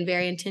always been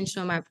very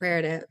intentional in my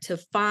prayer to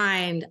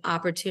find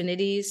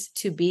opportunities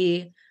to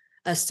be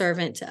a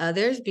servant to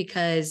others,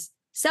 because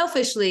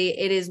selfishly,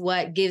 it is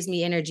what gives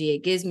me energy.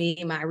 It gives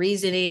me my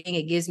reasoning.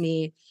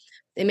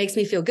 It makes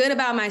me feel good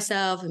about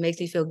myself. It makes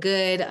me feel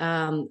good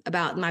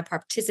about my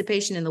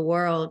participation in the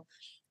world.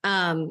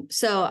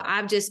 So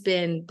I've just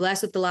been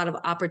blessed with a lot of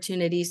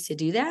opportunities to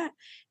do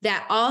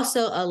that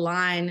also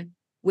align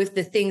with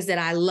the things that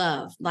I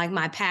love, like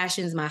my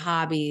passions, my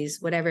hobbies,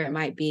 whatever it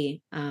might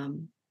be.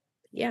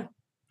 Yeah.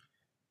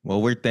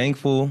 Well, we're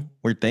thankful.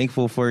 We're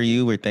thankful for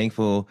you. We're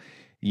thankful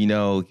you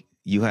know,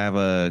 you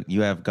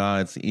have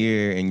God's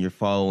ear and you're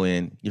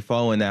following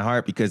that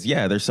heart, because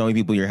there's so many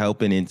people you're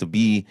helping, and to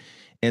be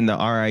in the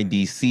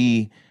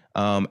RIDC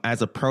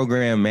as a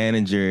program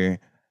manager,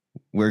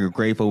 we're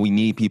grateful. We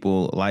need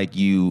people like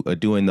you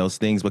doing those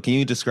things. But can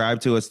you describe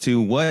to us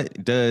too,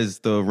 what does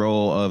the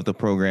role of the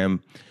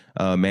program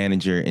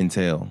manager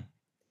entail?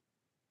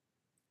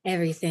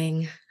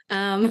 Everything.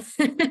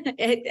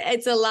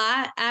 It's a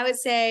lot. I would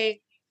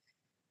say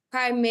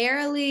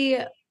primarily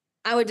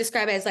I would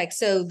describe it as like,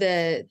 so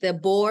the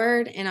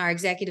board and our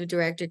executive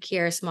director,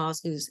 Kiara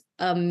Smalls, who's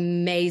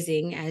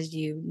amazing, as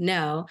you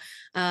know,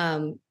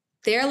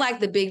 they're like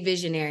the big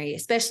visionary,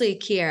 especially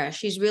Kiara.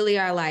 She's really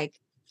our, like,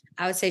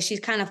 I would say she's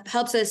kind of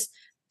helps us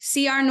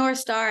see our North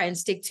Star and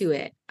stick to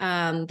it.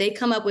 They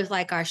come up with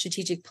like our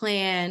strategic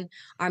plan,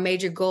 our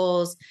major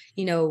goals.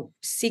 You know,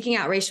 seeking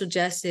out racial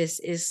justice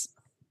is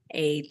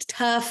a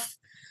tough,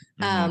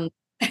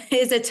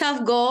 is a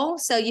tough goal.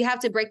 So you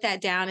have to break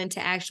that down into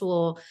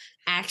actual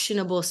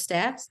actionable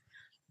steps.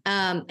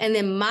 And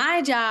then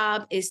my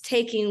job is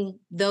taking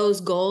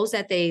those goals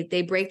that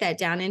they break that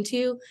down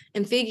into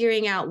and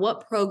figuring out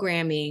what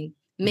programming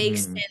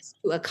makes sense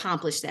to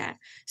accomplish that.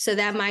 So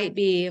that might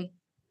be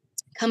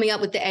coming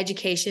up with the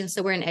education.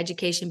 So we're an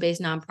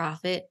education-based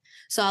nonprofit.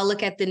 So I'll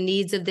look at the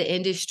needs of the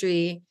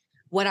industry,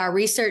 what our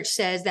research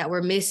says that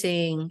we're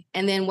missing,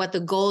 and then what the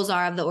goals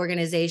are of the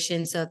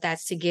organization. So if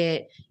that's to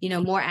get, you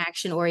know, more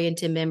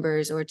action-oriented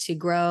members or to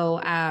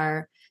grow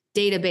our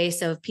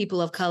database of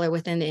people of color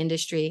within the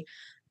industry,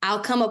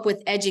 I'll come up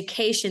with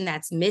education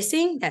that's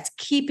missing, that's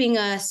keeping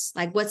us,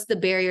 like, what's the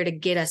barrier to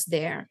get us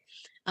there?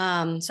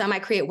 So I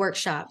might create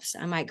workshops.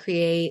 I might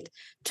create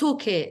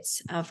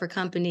toolkits for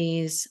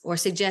companies or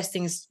suggest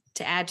things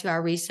to add to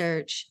our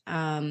research.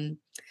 But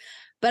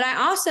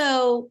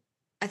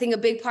I think a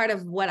big part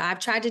of what I've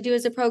tried to do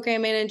as a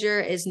program manager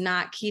is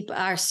not keep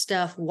our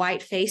stuff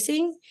white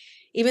facing.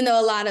 Even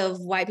though a lot of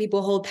white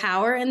people hold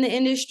power in the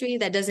industry,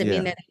 that doesn't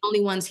mean they're the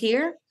only ones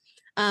here.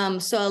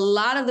 So a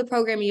lot of the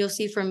programming you'll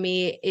see from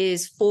me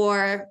is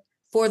for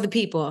the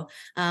people.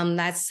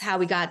 That's how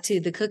we got to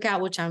the cookout,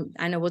 which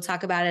I know we'll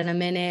talk about in a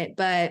minute,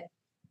 but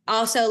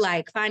also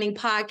like finding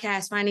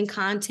podcasts, finding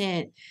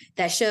content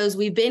that shows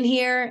we've been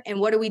here and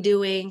what are we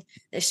doing,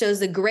 that shows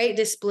the great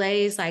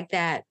displays like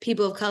that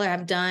people of color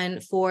have done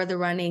for the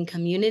running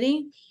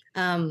community.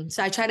 So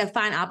I try to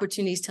find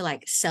opportunities to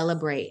like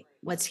celebrate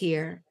what's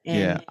here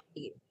and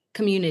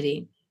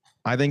community.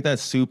 I think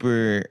that's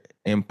super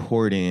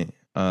important.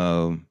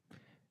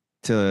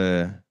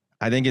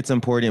 I think it's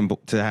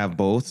important to have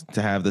both,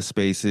 to have the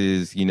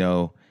spaces, you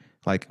know,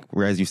 like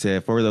as you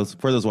said, for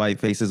those white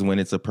faces when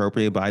it's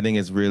appropriate. But I think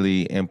it's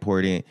really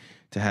important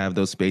to have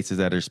those spaces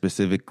that are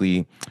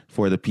specifically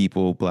for the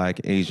people, Black,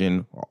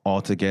 Asian,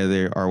 all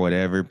together or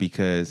whatever.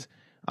 Because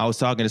I was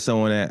talking to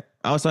someone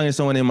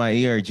in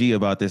my ERG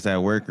about this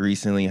at work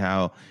recently,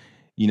 how,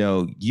 you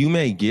know, you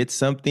may get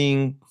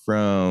something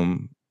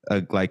from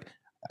like,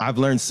 I've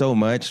learned so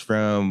much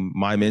from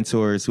my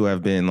mentors who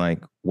have been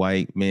like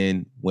white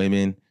men,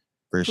 women,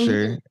 for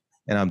sure.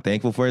 And I'm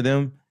thankful for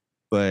them.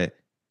 But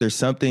there's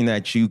something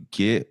that you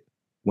get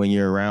when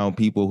you're around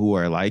people who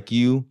are like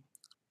you,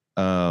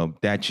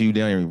 that you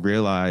don't even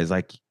realize.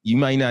 Like, you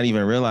might not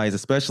even realize,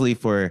 especially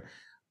for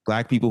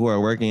Black people who are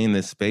working in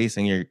this space,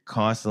 and you're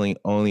constantly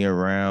only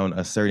around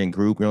a certain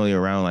group, you're only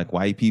around like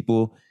white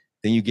people.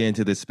 Then you get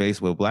into this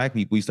space with Black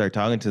people, you start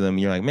talking to them,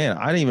 and you're like, man,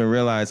 I didn't even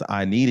realize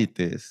I needed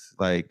this.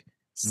 Like,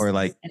 or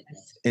like,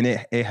 and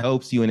it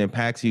helps you and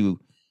impacts you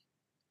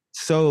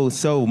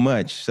so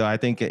much. So I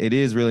think it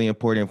is really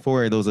important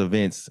for those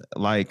events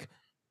like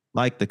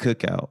the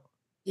cookout.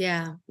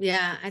 Yeah.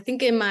 I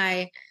think in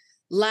my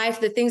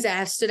life, the things that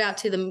have stood out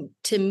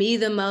to me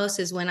the most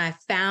is when I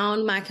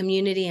found my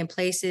community in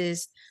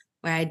places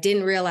where I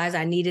didn't realize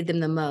I needed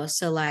them the most.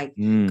 So like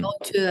going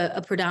to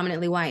a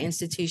predominantly white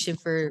institution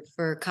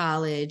for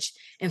college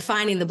and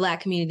finding the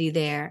Black community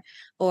there,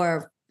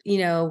 or, you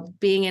know,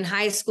 being in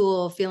high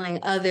school, feeling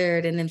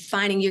othered, and then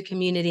finding your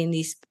community in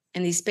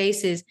these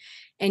spaces.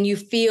 And you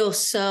feel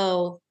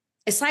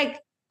it's like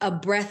a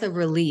breath of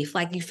relief.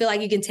 Like you feel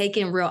like you can take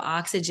in real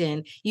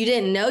oxygen. You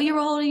didn't know you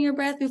were holding your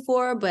breath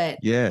before, but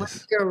when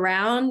you're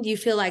around, you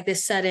feel like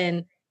this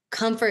sudden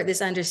comfort,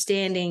 this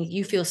understanding.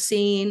 You feel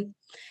seen.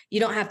 You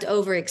don't have to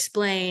over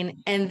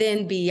explain. And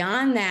then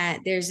beyond that,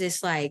 there's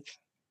this like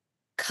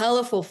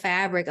colorful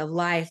fabric of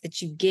life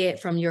that you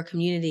get from your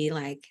community,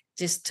 like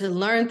just to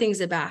learn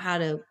things about how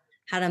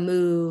to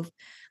move,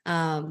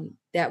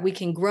 that we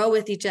can grow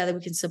with each other,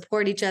 we can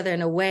support each other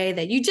in a way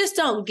that you just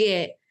don't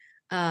get,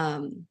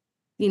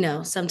 you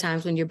know,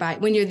 sometimes when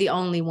you're the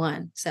only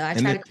one. So I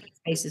try to create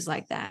spaces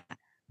like that.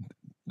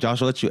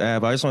 Josh, I'll let you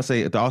add, but I just want to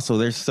say also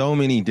there's so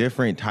many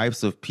different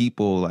types of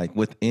people like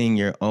within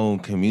your own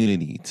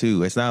community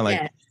too. It's not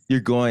like you're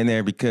going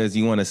there because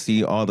you want to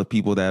see all the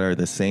people that are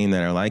the same,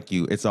 that are like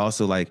you. It's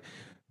also like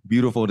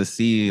beautiful to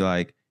see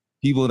like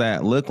people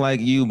that look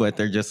like you, but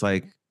they're just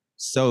like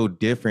so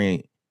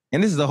different.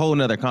 And this is a whole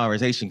nother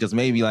conversation, because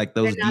maybe like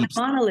those deep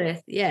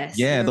monolith. Yes.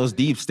 Yeah, those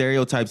deep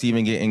stereotypes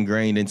even get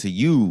ingrained into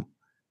you.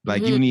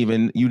 Like you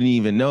didn't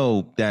even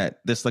know that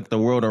this like the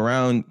world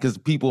around, because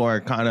people are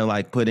kind of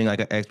like putting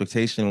like an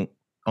expectation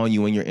on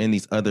you when you're in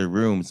these other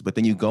rooms, but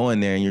then you go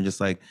in there and you're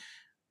just like,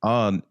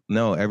 oh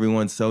no,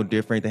 everyone's so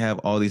different. They have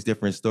all these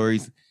different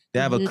stories. They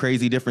have a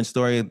crazy different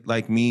story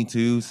like me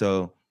too.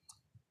 So I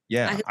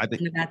yeah, could I go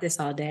think on about this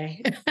all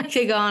day. I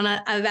could go on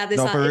about this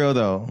no, all. for real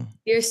though.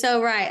 You're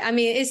so right. I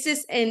mean, it's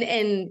just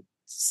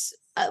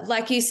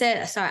like you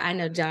said. Sorry, I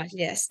know, Josh.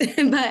 Yes,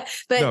 but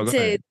No, go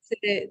ahead.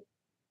 to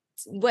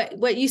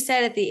what you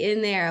said at the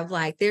end there of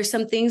like, there's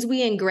some things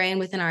we ingrain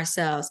within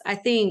ourselves. I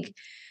think,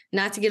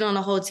 not to get on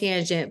a whole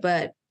tangent,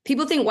 but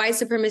people think white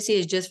supremacy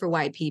is just for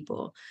white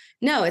people.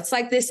 No, it's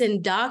like this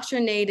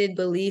indoctrinated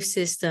belief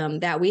system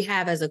that we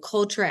have as a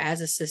culture,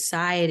 as a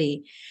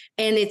society.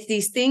 And it's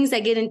these things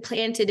that get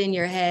implanted in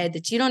your head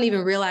that you don't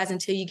even realize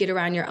until you get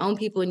around your own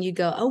people and you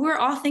go, oh, we're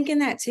all thinking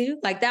that too.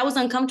 Like that was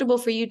uncomfortable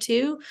for you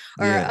too.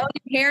 Or, oh,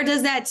 your hair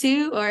does that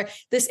too. Or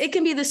this, it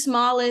can be the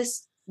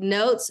smallest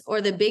notes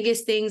or the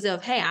biggest things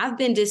of, hey, I've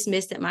been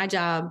dismissed at my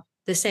job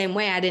the same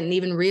way. I didn't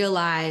even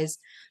realize,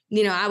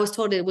 I was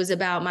told it was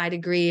about my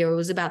degree or it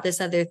was about this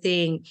other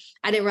thing.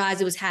 I didn't realize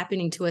it was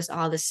happening to us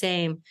all the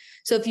same.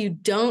 So if you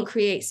don't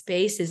create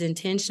spaces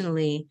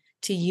intentionally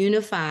to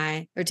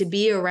unify or to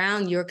be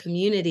around your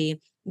community,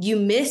 you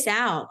miss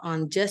out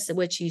on just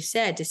what you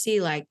said, to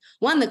see like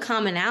one, the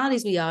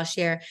commonalities we all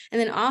share,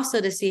 and then also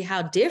to see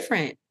how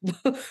different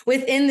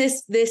within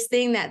this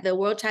thing that the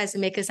world tries to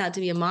make us out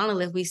to be a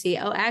monolith. We see,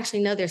 oh,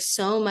 actually, no, there's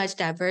so much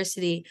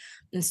diversity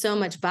and so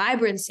much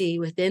vibrancy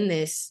within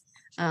this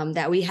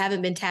that we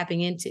haven't been tapping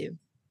into.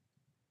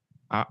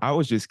 I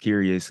was just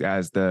curious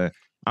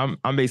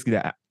I'm basically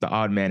the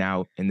odd man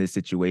out in this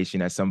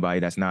situation as somebody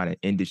that's not an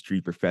industry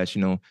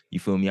professional. You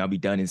feel me? I'll be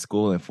done in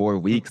school in 4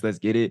 weeks. Let's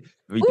get it.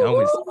 I'll be done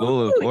with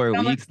school in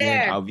 4 weeks.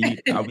 Then I'll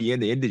be in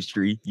the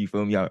industry. You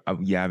feel me? I'll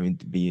be having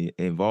to be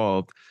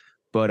involved.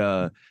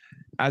 But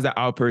as an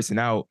odd person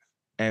out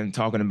and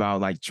talking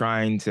about like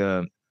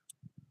you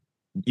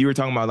were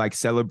talking about like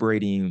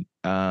celebrating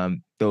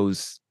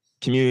those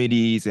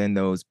communities and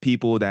those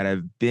people that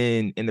have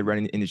been in the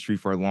running industry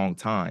for a long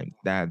time,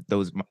 that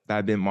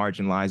have been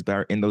marginalized but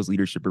are in those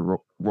leadership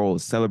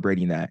roles,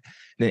 celebrating that.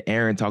 And then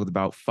Aaron talked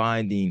about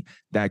finding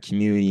that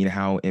community and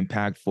how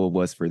impactful it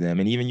was for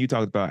them. And even you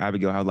talked about,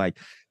 Abigail, how like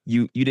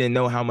you didn't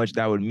know how much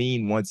that would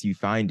mean once you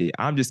find it.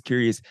 I'm just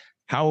curious,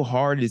 how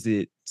hard is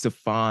it to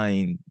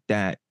find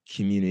that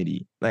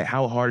community? Like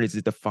how hard is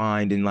it to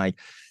find, and like,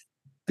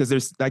 because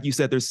there's, like you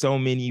said, there's so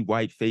many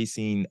white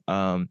facing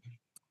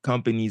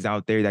companies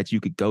out there that you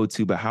could go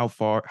to, but how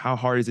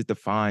hard is it to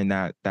find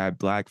that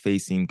black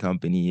facing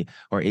company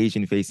or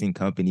Asian facing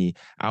company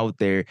out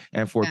there?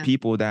 And for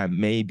people that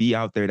may be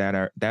out there that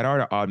are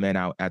the odd man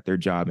out at their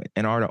job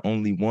and are the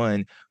only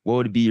one, what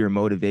would be your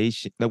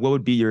motivation? Like, what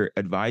would be your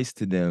advice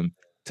to them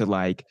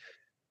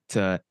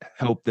to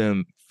help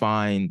them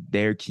find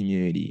their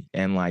community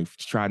and like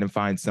try to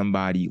find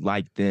somebody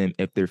like them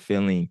if they're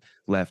feeling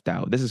left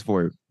out? This is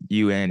for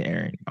you and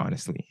Aaron,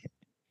 honestly.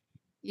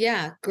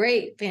 Yeah,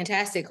 great.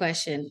 Fantastic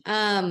question.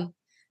 I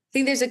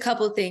think there's a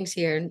couple of things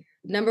here.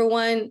 Number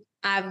one,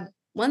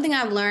 one thing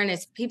I've learned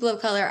is people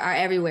of color are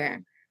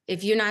everywhere.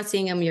 If you're not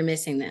seeing them, you're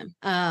missing them.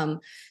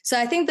 So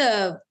I think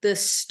the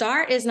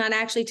start is not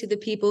actually to the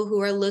people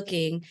who are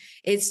looking.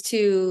 It's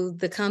to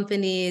the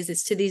companies,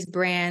 it's to these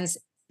brands.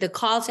 The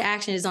call to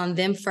action is on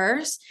them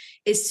first,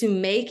 is to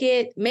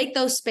make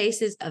those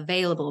spaces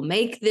available,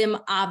 make them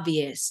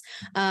obvious.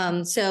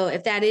 So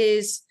if that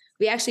is,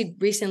 we actually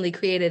recently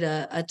created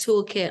a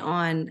toolkit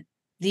on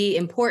the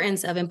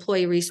importance of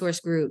employee resource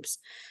groups.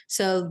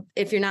 So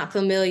if you're not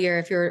familiar,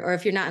 if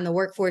you're not in the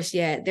workforce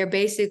yet, they're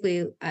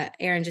basically,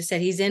 Aaron just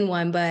said he's in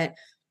one, but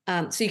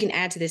so you can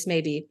add to this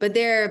maybe, but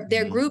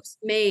they're groups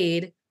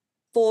made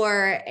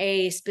for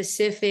a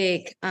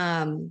specific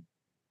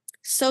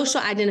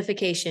social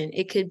identification.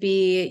 It could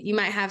be, you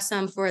might have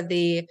some for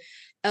the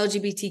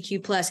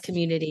LGBTQ plus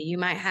community. You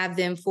might have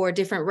them for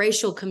different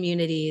racial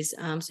communities.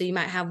 So you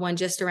might have one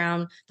just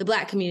around the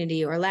Black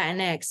community or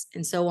Latinx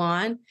and so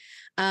on.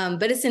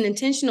 But it's an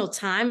intentional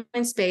time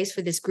and space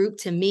for this group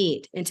to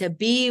meet and to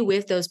be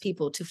with those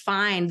people, to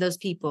find those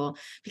people,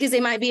 because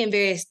they might be in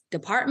various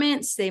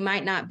departments. They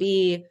might not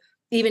be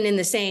even in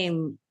the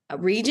same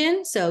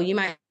region. So you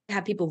might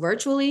have people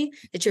virtually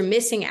that you're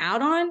missing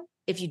out on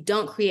if you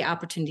don't create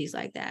opportunities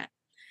like that.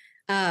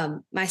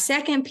 My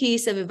second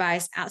piece of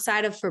advice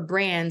outside of for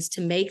brands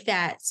to make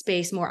that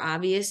space more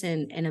obvious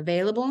and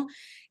available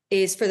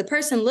is for the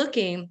person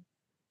looking.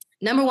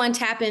 Number one,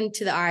 tap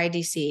into the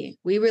RIDC.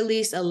 We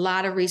release a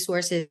lot of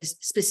resources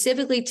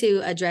specifically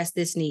to address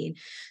this need.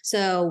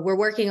 So we're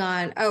working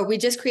on, we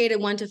just created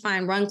one to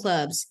find run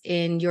clubs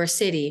in your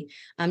city.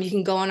 You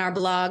can go on our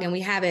blog and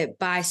we have it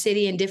by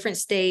city in different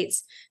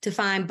states to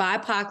find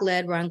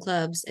BIPOC-led run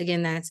clubs.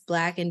 Again, that's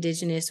Black,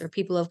 Indigenous, or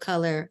people of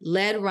color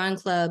led run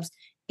clubs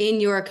in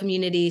your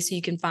community so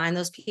you can find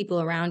those people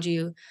around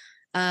you.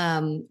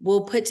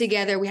 We'll put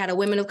together, we had a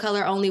women of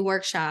color only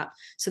workshop.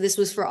 So this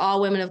was for all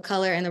women of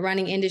color in the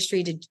running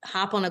industry to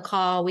hop on a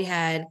call. We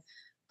had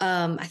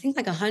I think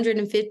like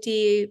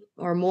 150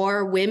 or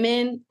more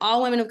women,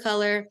 all women of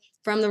color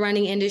from the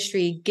running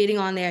industry, getting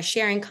on there,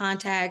 sharing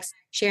contacts,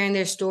 sharing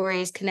their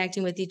stories,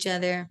 connecting with each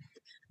other.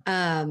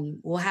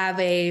 We'll have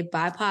a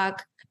BIPOC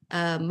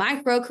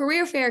micro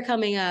career fair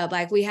coming up.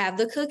 Like we have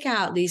the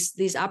cookout,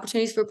 these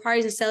opportunities for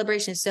parties and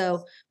celebrations.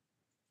 So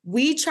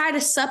we try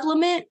to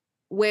supplement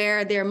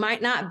where there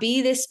might not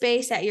be this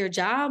space at your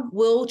job.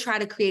 We'll try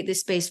to create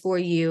this space for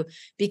you,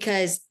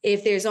 because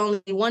if there's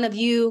only one of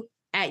you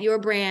at your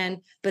brand,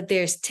 but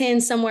there's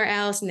 10 somewhere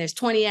else and there's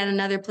 20 at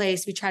another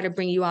place, we try to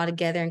bring you all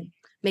together and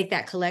make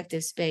that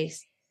collective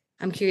space.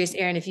 I'm curious,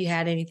 Aaron, if you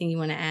had anything you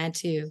want to add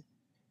to.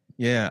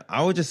 Yeah,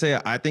 I would just say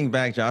I think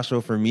back,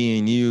 Joshua, for me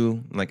and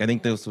you, like I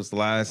think this was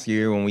last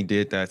year when we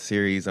did that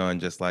series on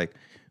just like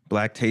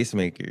Black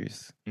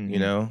tastemakers, you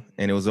know,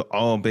 and it was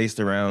all based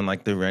around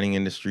like the running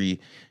industry.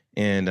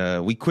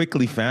 And we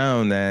quickly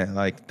found that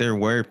like there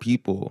were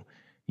people,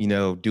 you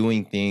know,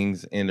 doing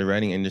things in the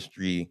running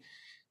industry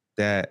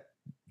that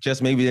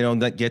just maybe they don't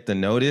get the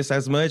notice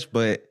as much,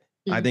 but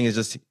I think it's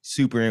just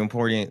super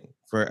important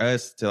for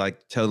us to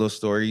like tell those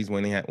stories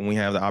when we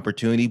have the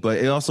opportunity. But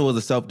it also was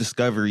a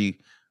self-discovery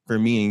for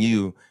me and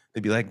you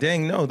to be like,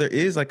 dang, no, there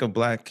is like a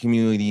Black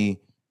community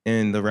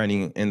in the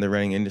running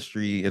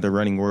industry, in the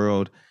running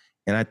world.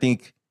 And I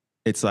think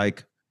it's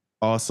like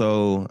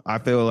also, I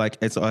feel like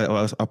it's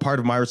a part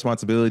of my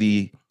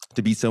responsibility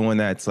to be someone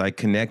that's like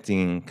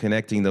connecting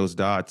those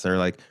dots, or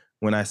like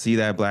when I see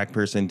that Black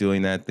person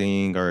doing that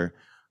thing or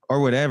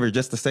whatever,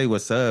 just to say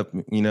what's up,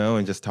 you know,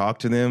 and just talk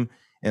to them.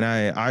 And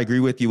I agree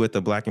with you with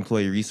the Black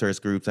employee resource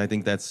groups. I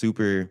think that's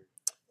super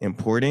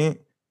important.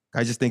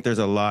 I just think there's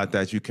a lot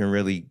that you can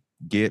really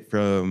get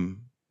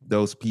from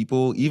those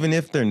people, even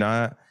if they're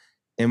not,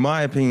 in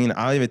my opinion,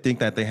 I don't even think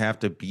that they have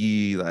to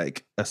be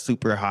like a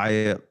super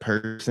high up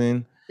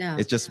person. No.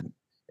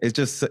 It's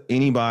just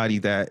anybody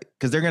that,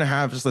 because they're going to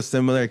have just a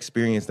similar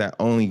experience that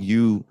only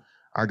you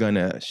are going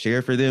to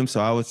share for them. So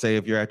I would say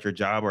if you're at your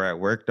job or at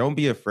work, don't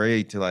be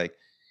afraid to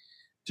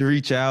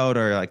reach out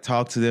or like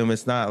talk to them.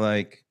 It's not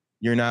like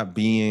you're not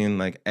being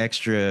like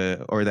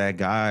extra or that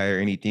guy or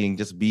anything.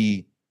 Just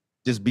be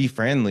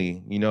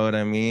friendly. You know what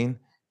I mean?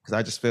 Because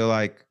I just feel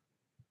like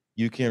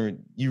you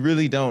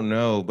really don't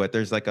know, but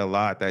there's like a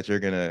lot that you're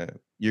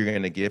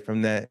gonna get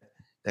from that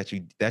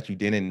you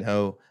didn't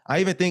know. I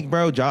even think,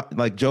 bro,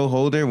 like Joe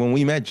Holder, when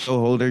we met Joe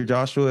Holder,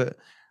 Joshua,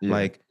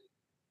 like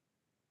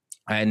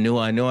I had no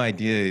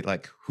idea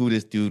like who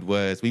this dude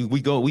was. We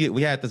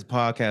had this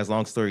podcast.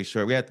 Long story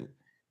short,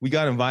 we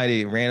got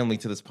invited randomly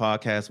to this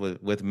podcast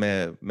with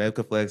Mev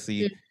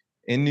Kaflexi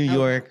in New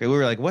York. And we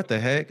were like, what the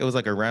heck? It was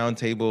like a round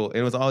table.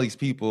 It was all these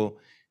people.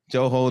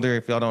 Joe Holder,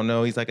 if y'all don't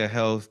know, he's like a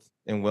health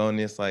and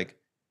wellness like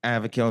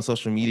advocate on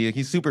social media.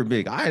 He's super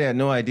big. I had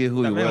no idea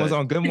who he was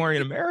on Good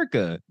Morning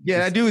America.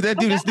 Yeah,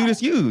 this dude is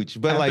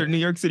huge. But after like New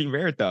York City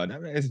Marathon,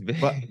 that man is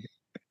big.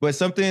 But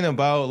something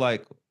about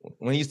like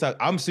when he's talking,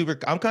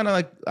 I'm kind of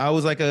like, I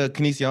was like a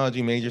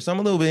kinesiology major, so I'm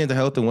a little bit into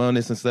health and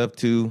wellness and stuff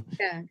too.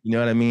 Yeah. You know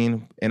what I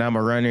mean? And I'm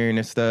a runner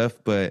and stuff,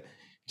 but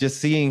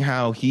just seeing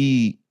how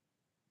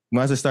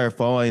once I started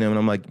following him, and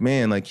I'm like,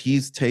 man, like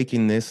he's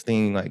taking this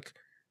thing like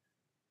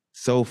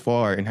so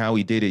far, and how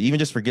he did it. Even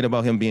just forget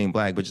about him being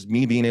Black, but just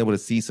me being able to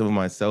see some of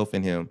myself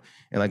in him.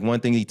 And like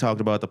one thing he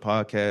talked about the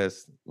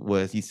podcast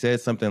was he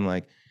said something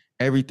like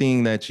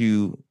anything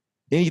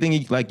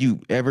you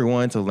ever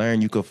want to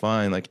learn, you could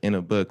find like in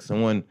a book.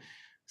 Someone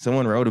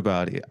wrote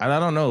about it. I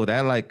don't know,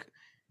 that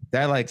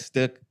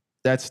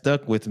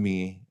stuck with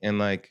me. And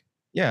like,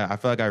 yeah, I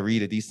feel like I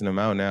read a decent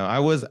amount now. I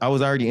was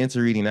already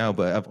into reading now,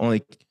 but I've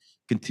only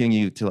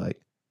continued to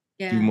like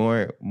do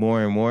more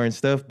and more and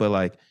stuff. But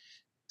like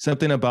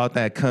something about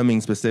that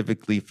coming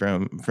specifically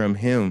from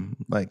him,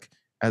 like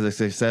as a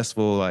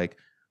successful like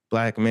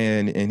Black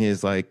man in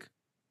his like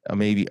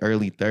maybe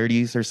early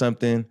 30s or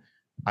something,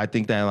 I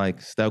think that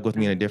like stuck with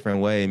me in a different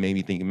way. Made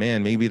me think,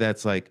 man, maybe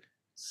that's like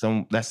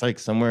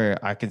somewhere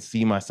I can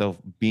see myself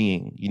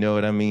being. You know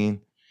what I mean?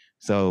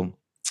 So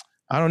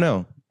I don't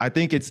know. I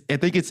think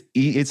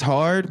it's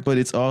hard, but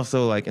it's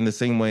also like in the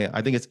same way,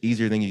 I think it's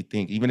easier than you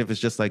think, even if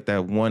it's just like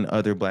that one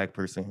other Black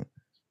person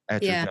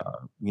at your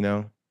job, you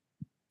know?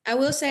 I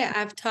will say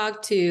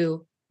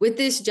with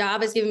this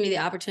job, it's given me the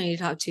opportunity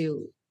to talk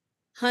to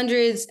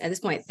hundreds, at this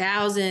point,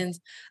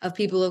 thousands of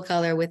people of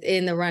color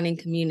within the running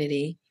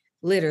community,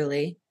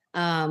 literally,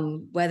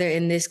 whether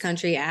in this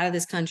country, out of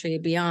this country,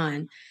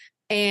 beyond.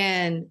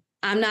 And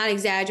I'm not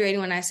exaggerating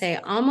when I say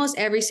almost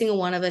every single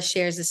one of us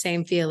shares the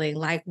same feeling,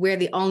 like we're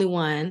the only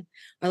one,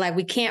 or like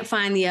we can't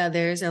find the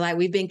others, or like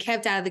we've been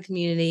kept out of the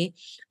community.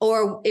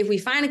 Or if we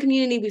find a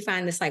community, we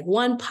find this like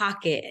one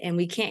pocket and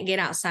we can't get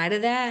outside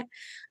of that.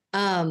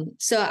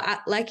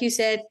 Like you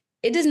said,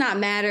 it does not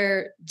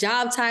matter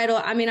job title.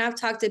 I mean, I've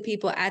talked to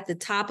people at the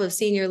top of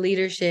senior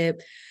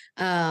leadership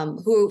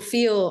who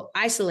feel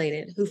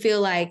isolated, who feel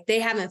like they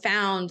haven't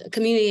found a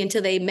community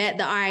until they met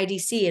the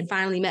RIDC and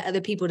finally met other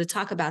people to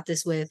talk about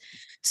this with.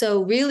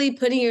 So really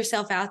putting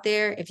yourself out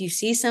there. If you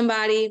see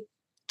somebody,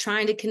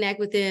 trying to connect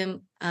with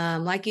them,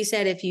 like you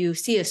said, if you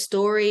see a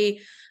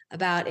story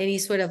about any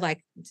sort of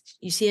like,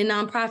 you see a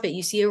nonprofit,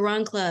 you see a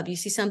run club, you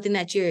see something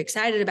that you're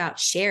excited about,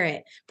 share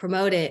it,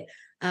 promote it.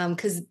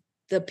 Because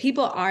the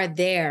people are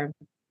there.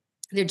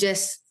 They're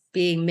just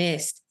being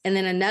missed. And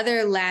then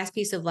another last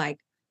piece of like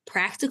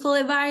practical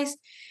advice,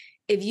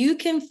 if you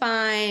can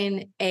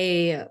find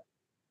a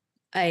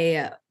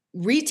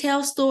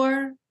retail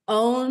store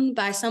owned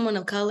by someone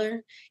of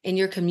color in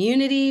your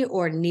community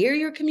or near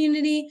your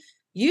community,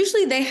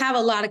 usually they have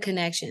a lot of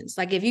connections.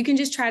 Like if you can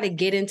just try to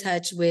get in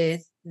touch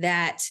with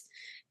that,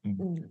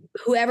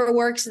 whoever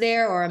works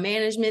there or a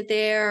management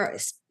there,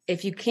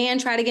 if you can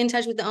try to get in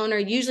touch with the owner,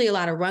 usually a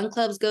lot of run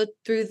clubs go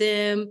through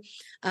them.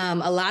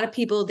 A lot of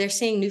people, they're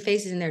seeing new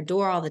faces in their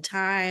door all the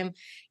time.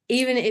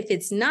 Even if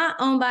it's not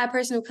owned by a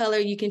person of color,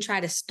 you can try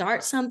to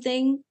start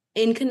something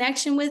in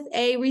connection with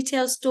a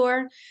retail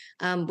store,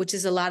 which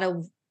is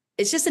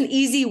it's just an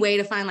easy way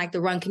to find like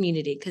the run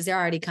community because they're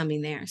already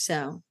coming there.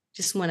 So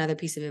just one other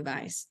piece of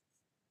advice.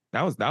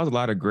 That was a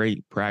lot of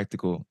great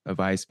practical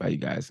advice by you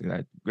guys.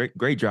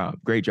 Great job.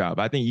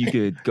 I think you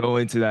could go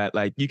into that,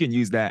 like you can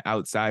use that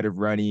outside of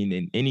running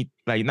and any,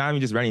 like not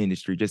even just running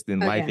industry, just in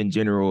life in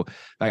general.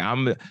 Like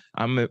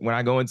when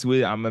I go into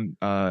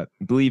it,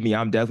 believe me,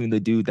 I'm definitely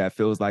the dude that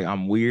feels like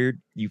I'm weird,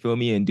 you feel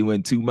me, and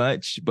doing too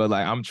much. But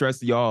like I'm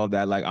trusting y'all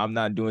that like I'm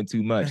not doing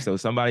too much. So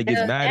if somebody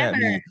gets mad at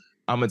me,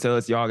 I'm gonna tell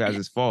it's y'all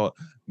guys' fault.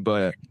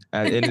 But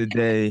at the end of the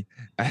day,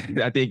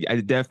 I think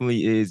it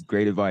definitely is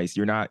great advice.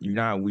 You're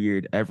not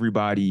weird.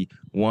 Everybody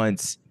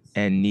wants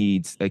and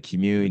needs a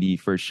community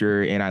for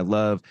sure. And I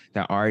love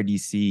that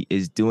RIDC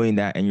is doing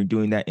that, and you're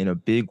doing that in a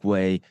big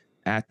way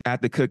at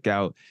the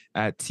cookout,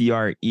 at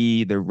TRE,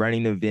 the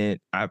running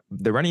event.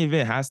 The running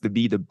event has to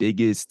be the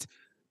biggest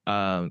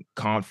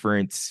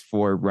conference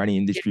for running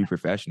industry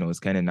professionals.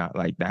 Kind of not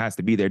like that has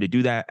to be there to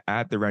do that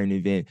at the running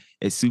event.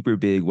 It's super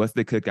big. What's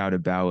the cookout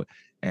about?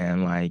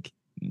 And like,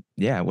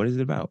 yeah, what is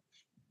it about?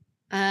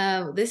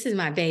 This is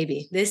my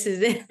baby. This is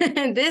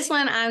this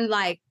one I'm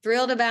like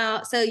thrilled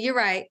about. So you're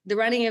right. The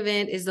running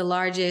event is the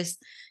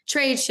largest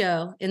trade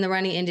show in the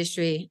running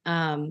industry.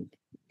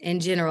 In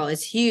general,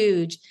 it's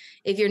huge.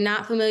 If you're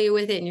not familiar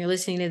with it and you're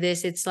listening to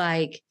this, it's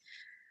like,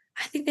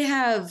 I think they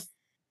have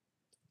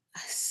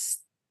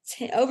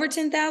over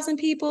 10,000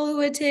 people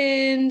who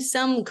attend,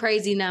 some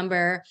crazy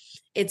number.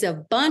 It's a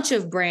bunch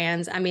of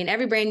brands. I mean,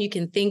 every brand you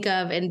can think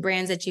of and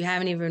brands that you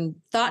haven't even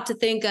thought to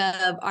think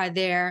of are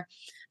there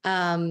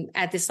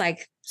at this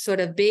like sort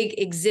of big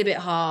exhibit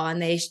hall.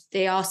 And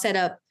they all set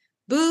up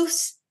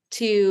booths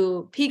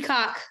to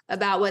peacock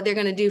about what they're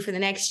going to do for the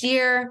next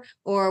year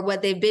or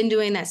what they've been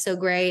doing. That's so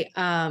great.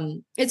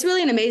 It's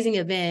really an amazing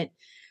event.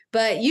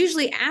 But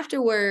usually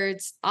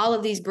afterwards, all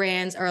of these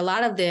brands, or a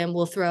lot of them,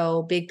 will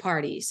throw big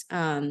parties.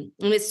 And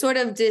it's sort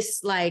of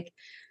just like,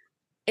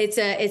 it's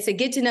a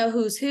get to know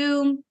who's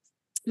who.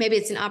 Maybe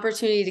it's an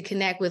opportunity to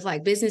connect with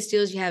like business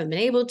deals you haven't been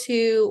able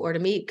to, or to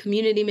meet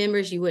community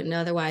members you wouldn't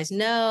otherwise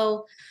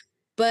know.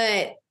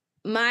 But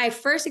my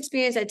first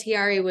experience at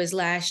TRE was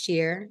last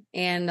year,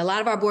 and a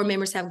lot of our board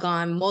members have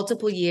gone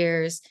multiple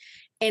years,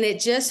 and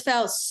it just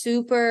felt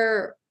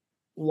super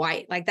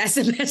white. Like that's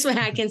the best way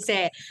I can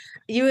say it.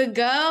 You would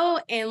go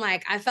and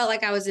like, I felt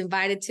like I was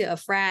invited to a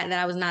frat that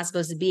I was not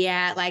supposed to be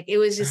at. Like, it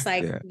was just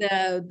like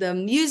the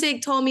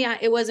music told me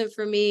it wasn't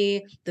for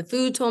me. The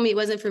food told me it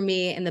wasn't for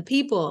me. And the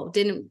people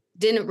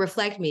didn't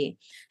reflect me.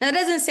 Now, that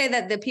doesn't say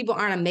that the people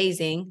aren't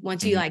amazing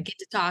once you like get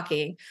to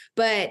talking,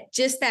 but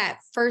just that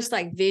first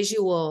like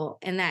visual,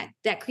 and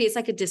that creates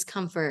like a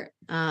discomfort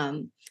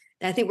that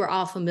I think we're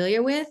all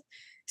familiar with.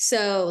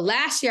 So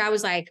last year I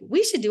was like,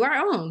 we should do our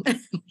own.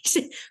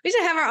 we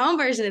should have our own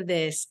version of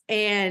this.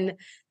 And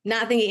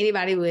not thinking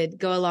anybody would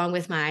go along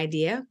with my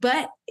idea,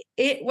 but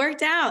it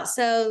worked out.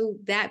 So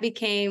that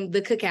became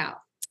the cookout.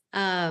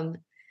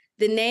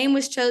 The name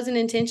was chosen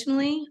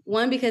intentionally.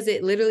 One, because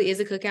it literally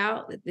is a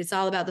cookout. It's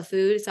all about the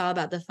food. It's all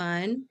about the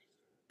fun.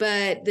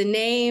 But the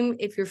name,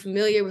 if you're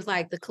familiar with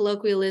like the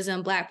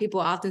colloquialism, Black people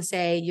often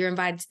say you're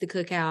invited to the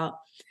cookout.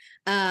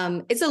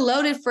 It's a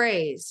loaded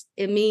phrase.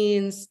 It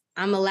means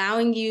I'm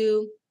allowing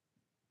you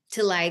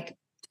to like,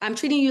 I'm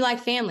treating you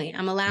like family.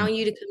 I'm allowing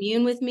you to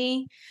commune with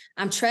me.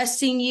 I'm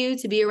trusting you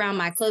to be around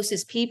my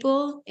closest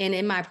people and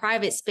in my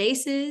private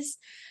spaces,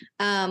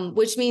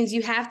 which means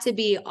you have to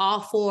be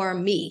all for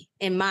me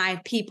and my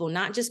people,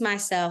 not just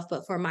myself,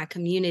 but for my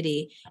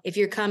community if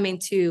you're coming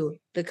to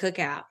the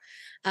cookout.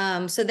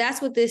 So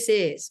that's what this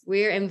is.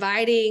 We're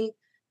inviting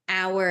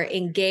our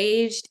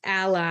engaged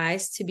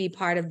allies to be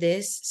part of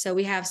this. So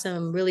we have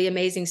some really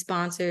amazing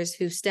sponsors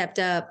who stepped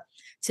up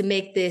to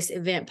make this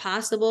event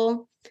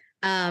possible.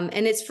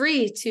 And it's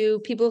free to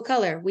people of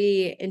color.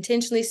 We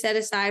intentionally set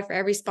aside for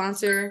every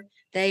sponsor,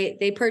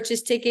 they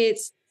purchase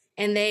tickets,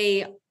 and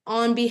they,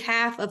 on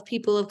behalf of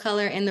people of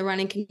color in the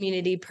running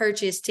community,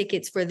 purchase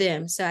tickets for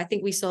them. So I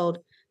think we sold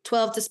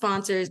 12 to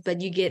sponsors, but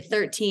you get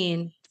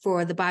 13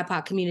 for the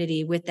BIPOC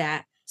community with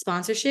that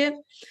sponsorship.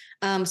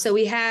 So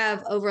we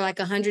have over like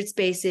 100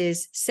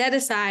 spaces set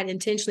aside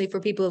intentionally for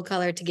people of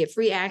color to get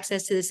free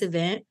access to this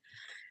event.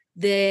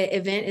 The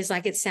event is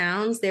like it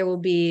sounds. There will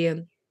be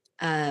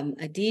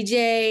a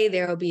DJ,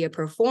 there will be a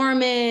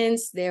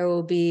performance, there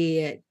will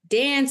be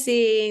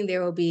dancing,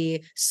 there will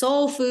be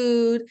soul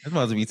food. It's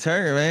about to be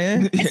turned,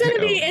 man.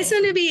 It's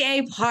gonna be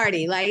a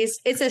party. Like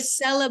it's a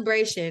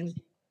celebration.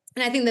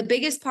 And I think the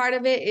biggest part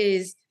of it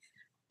is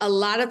a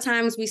lot of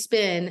times we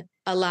spend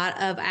a lot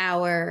of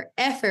our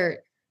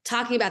effort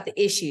talking about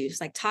the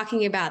issues, like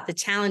talking about the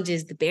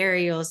challenges, the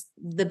barriers,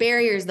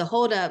 the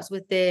holdups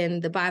within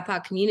the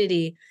BIPOC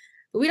community.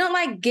 But we don't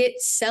like get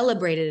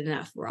celebrated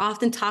enough. We're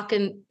often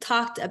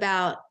talked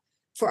about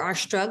for our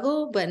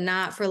struggle, but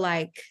not for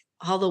like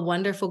all the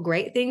wonderful,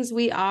 great things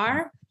we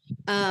are.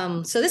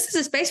 So this is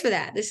a space for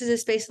that. This is a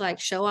space to like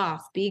show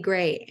off, be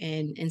great,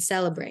 and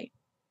celebrate.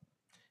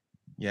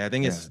 Yeah, I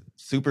think it's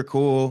super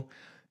cool.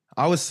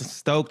 I was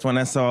stoked when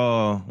I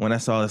saw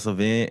this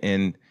event,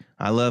 and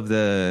I love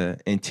the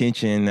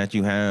intention that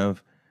you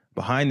have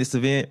behind this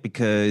event,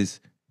 because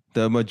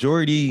the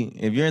majority,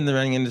 if you're in the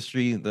running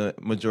industry, the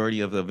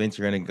majority of the events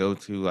you're going to go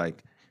to,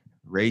 like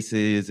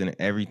races and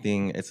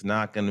everything, it's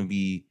not going to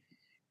be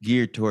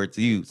geared towards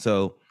you.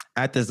 So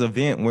at this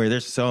event where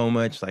there's so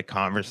much like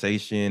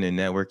conversation and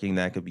networking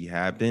that could be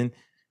happening,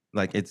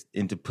 like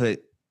and to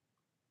put,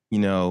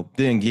 the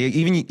engage,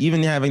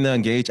 even having the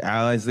engaged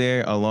allies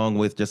there, along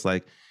with just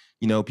like,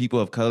 people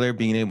of color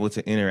being able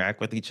to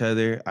interact with each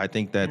other. I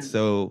think that's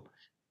so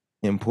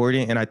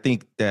important. And I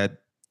think that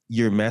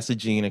your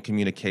messaging and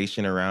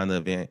communication around the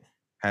event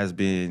has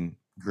been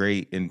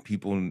great, and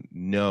people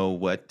know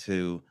what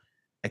to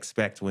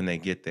expect when they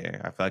get there.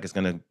 I feel like it's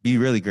going to be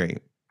really great.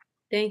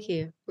 Thank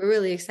you. We're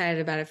really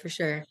excited about it for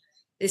sure.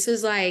 This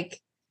was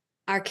like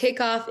our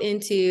kickoff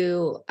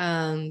into,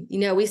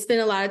 we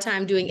spent a lot of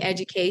time doing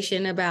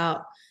education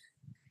about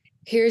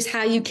here's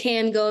how you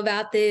can go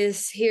about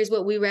this. Here's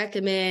what we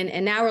recommend.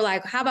 And now we're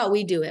like, how about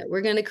we do it?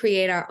 We're going to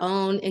create our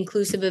own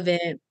inclusive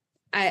event.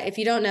 If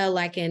you don't know,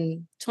 like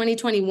in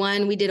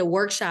 2021, we did a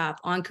workshop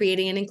on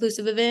creating an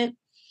inclusive event.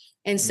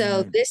 And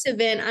so this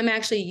event, I'm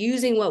actually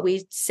using what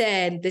we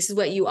said, this is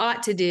what you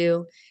ought to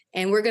do,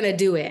 and we're going to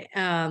do it.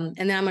 And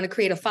then I'm going to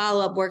create a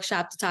follow-up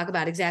workshop to talk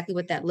about exactly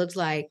what that looks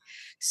like.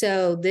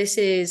 So this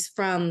is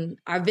from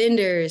our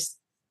vendors,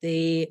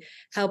 the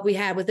help we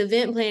had with the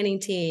event planning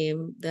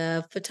team,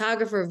 the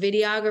photographer,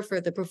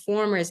 videographer, the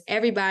performers.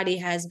 Everybody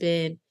has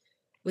been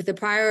with the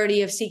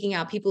priority of seeking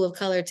out people of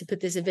color to put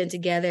this event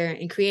together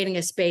and creating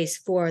a space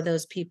for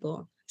those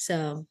people.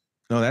 So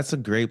no, that's a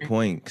great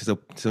point, because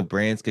so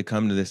brands could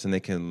come to this and they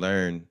can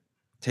learn,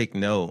 take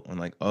note on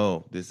like,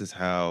 oh, this is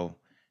how,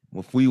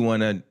 if we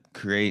want to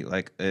create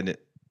like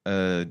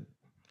a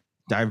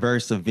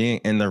diverse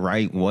event in the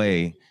right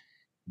way,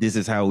 this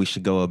is how we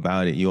should go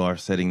about it. You are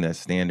setting that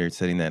standard,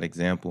 setting that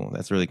example.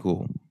 That's really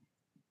cool.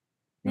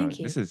 Thank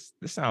you. This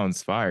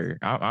sounds fire.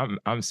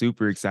 I'm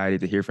super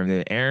excited to hear from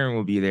them. Aaron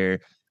will be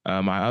there.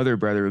 My other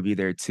brother will be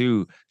there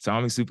too. So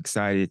I'm super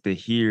excited to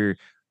hear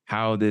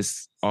how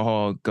this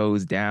all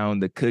goes down,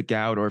 the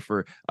cookout, or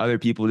for other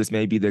people, this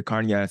may be the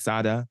carne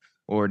asada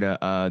or the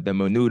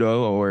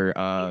menudo, or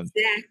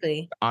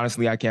exactly.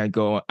 Honestly, I can't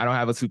go. I don't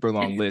have a super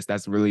long list.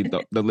 That's really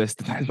the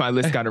list. My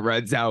list kind of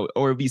runs out,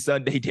 or it'll be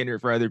Sunday dinner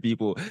for other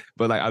people.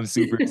 But like, I'm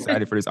super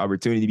excited for this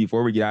opportunity.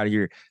 Before we get out of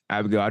here,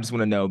 Abigail, I just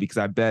want to know, because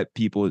I bet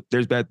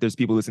there's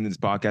people listening to this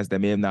podcast that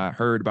may have not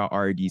heard about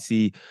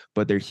RIDC,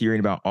 but they're hearing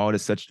about all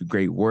this such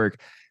great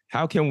work.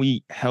 How can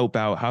we help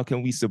out? How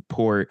can we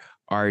support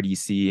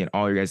RIDC and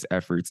all your guys'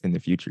 efforts in the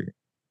future?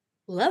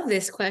 Love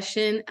this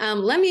question.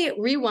 Let me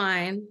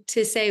rewind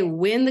to say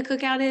when the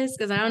cookout is,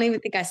 because I don't even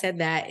think I said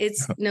that.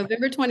 It's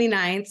November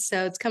 29th,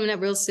 so it's coming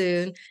up real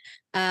soon.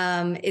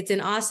 It's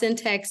in Austin,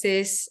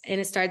 Texas,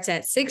 and it starts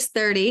at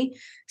 6:30.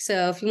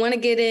 So if you want to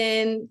get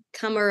in,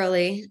 come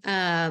early.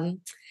 And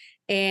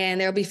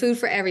there'll be food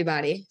for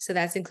everybody. So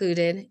that's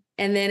included.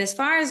 And then as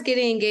far as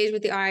getting engaged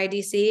with the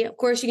RIDC, of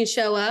course, you can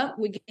show up.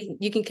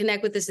 You can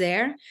connect with us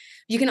there.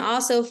 You can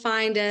also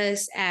find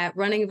us at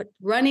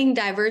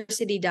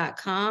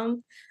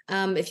runningdiversity.com.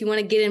 If you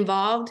want to get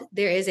involved,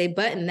 there is a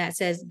button that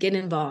says get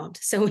involved.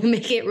 So we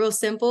make it real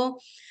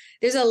simple.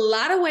 There's a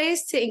lot of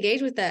ways to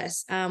engage with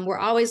us. We're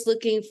always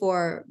looking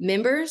for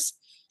members.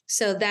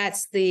 So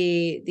that's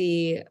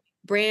the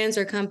brands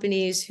or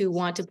companies who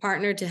want to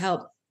partner to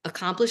help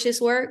accomplish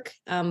this work,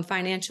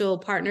 financial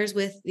partners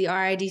with the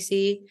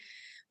RIDC.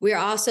 We're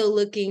also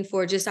looking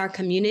for just our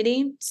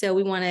community. So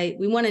we want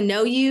to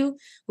know you.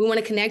 We want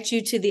to connect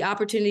you to the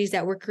opportunities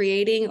that we're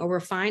creating or we're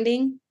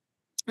finding.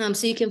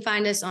 So you can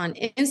find us on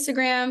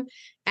Instagram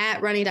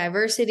at Running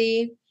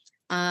Diversity.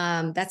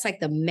 That's like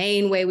the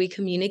main way we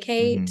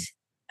communicate.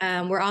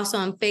 We're also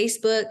on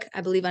Facebook,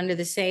 I believe, under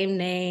the same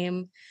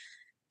name.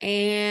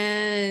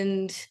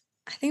 And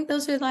I think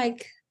those are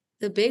like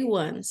the big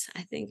ones.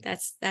 I think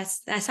that's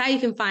how you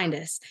can find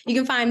us. You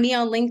can find me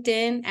on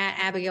LinkedIn at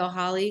Abigail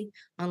Holly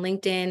on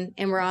LinkedIn.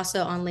 And we're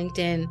also on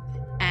LinkedIn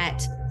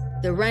at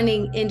the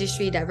Running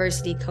Industry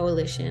Diversity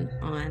Coalition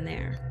on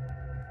there.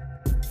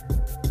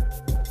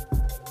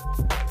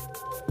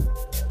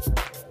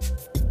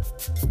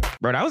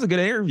 Bro, that was a good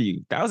interview.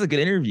 That was a good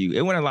interview.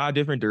 It went a lot of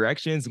different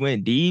directions,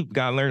 went deep,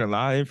 got to learn a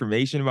lot of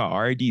information about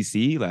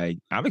RIDC. Like,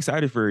 I'm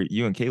excited for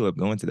you and Caleb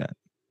going to that.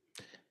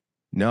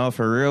 No,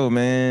 for real,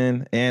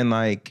 man. And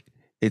like,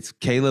 it's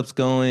Caleb's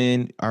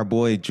going, our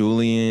boy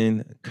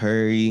Julian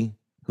Curry,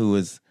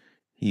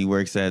 he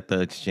works at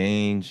the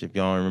Exchange. If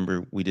y'all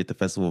remember, we did the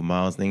Festival of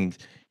Miles thing.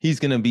 He's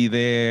gonna be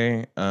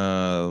there.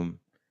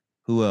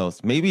 Who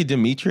else? Maybe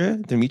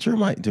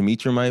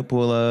Demetra might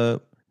pull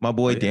up. My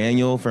boy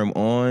Daniel from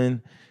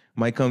On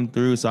might come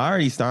through. So I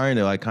already starting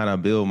to like kind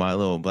of build my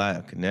little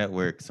Black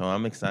network. So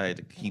I'm excited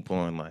to keep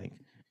on like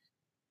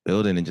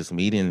building and just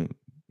meeting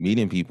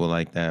people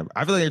like that.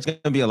 I feel like there's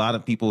gonna be a lot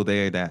of people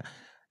there that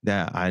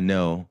I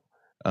know,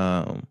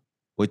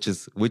 which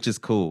is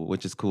cool,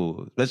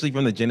 especially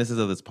from the genesis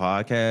of this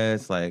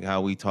podcast, like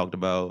how we talked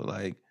about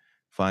like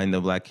find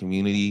the Black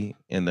community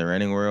in the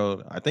running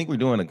world. I think we're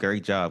doing a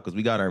great job because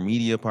we got our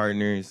media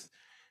partners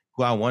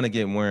who I want to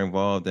get more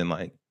involved in,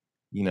 like,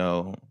 you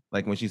know,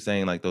 like when she's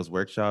saying like those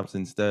workshops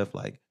and stuff,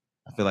 like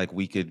I feel like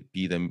we could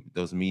be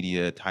those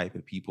media type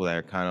of people that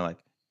are kind of like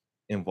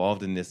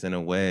involved in this in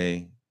a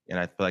way. And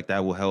I feel like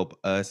that will help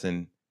us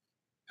and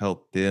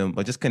help them,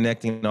 but just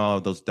connecting all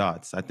of those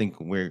dots. I think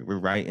we're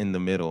right in the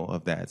middle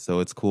of that. So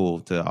it's cool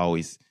to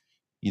always,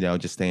 you know,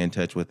 just stay in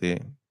touch with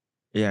it.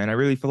 Yeah, and I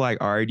really feel like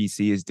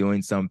RIDC is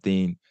doing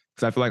something,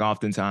 because I feel like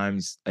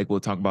oftentimes like we'll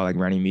talk about like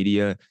running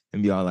media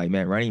and be all like,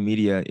 man, running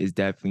media is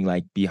definitely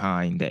like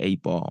behind the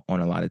 8 ball on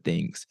a lot of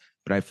things.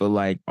 But I feel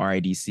like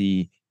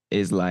RIDC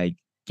is like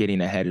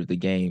getting ahead of the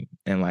game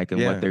and like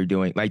in what they're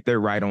doing. Like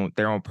they're right on,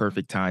 they're on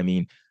perfect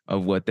timing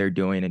of what they're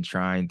doing and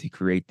trying to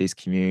create this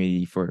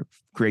community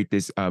create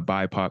this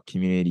BIPOC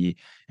community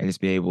and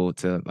just be able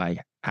to like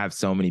have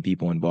so many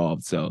people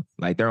involved. So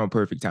like they're on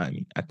perfect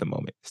timing at the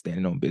moment,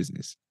 standing on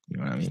business. You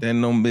know what I mean?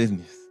 Standing on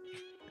business.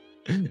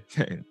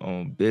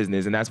 On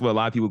business. And that's what a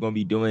lot of people are going to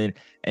be doing.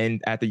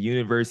 And at the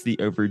University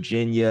of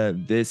Virginia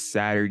this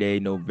Saturday,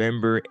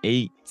 November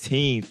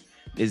 18th,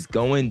 is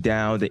going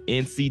down the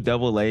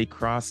NCAA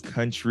cross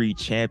country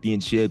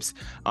championships.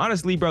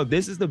 Honestly, bro,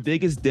 this is the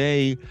biggest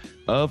day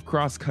of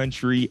cross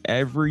country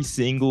every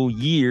single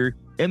year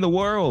in the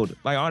world.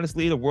 Like,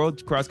 honestly, the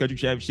world cross country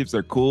championships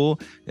are cool,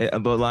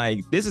 but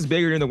like this is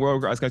bigger than the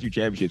world cross country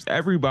championships.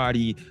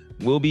 Everybody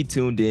will be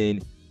tuned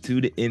in to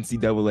the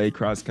NCAA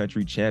cross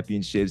country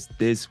championships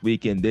this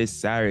weekend, this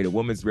Saturday. The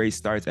women's race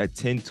starts at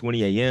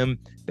 10:20 a.m.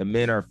 The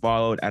men are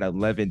followed at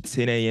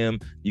 11:10 a.m.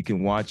 You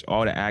can watch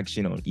all the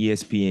action on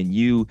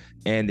ESPNU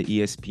and the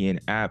ESPN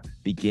app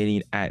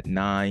beginning at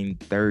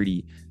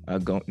 9:30.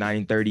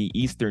 9:30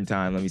 Eastern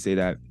time. Let me say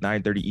that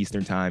 9:30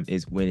 Eastern time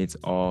is when it's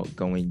all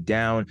going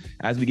down.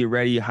 As we get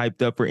ready,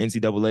 hyped up for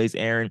NCAA's,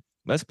 Aaron,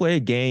 let's play a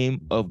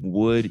game of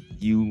Would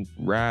You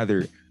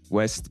Rather.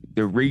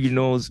 The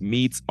regionals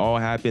meets all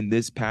happened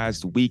this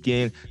past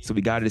weekend. So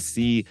we got to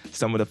see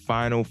some of the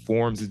final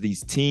forms of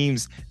these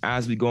teams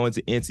as we go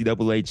into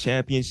NCAA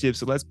championships.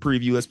 So let's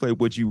preview. Let's play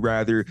Would You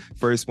Rather.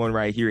 First one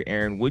right here,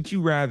 Aaron. Would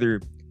you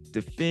rather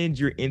defend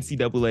your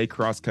NCAA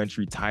cross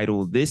country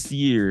title this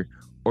year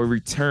or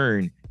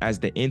return as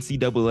the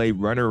NCAA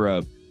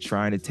runner-up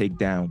trying to take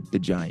down the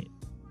Giant?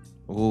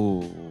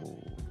 Ooh.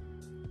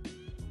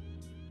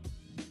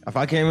 If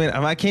I came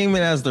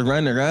in as the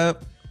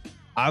runner-up,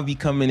 I'll be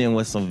coming in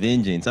with some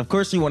vengeance. Of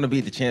course, you want to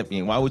be the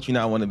champion. Why would you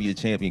not want to be the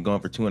champion going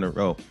for 2 in a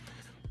row?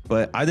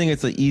 But I think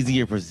it's an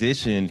easier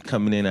position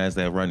coming in as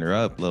that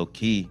runner-up, low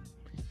key,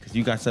 because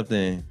you got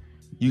something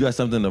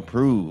to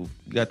prove.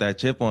 You got that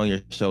chip on your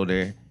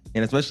shoulder,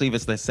 and especially if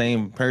it's the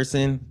same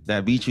person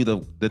that beat you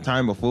the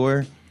time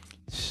before.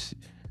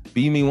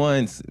 Beat me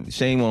once,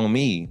 shame on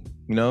me.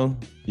 You know?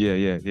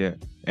 Yeah.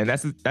 And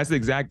that's the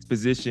exact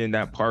position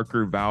that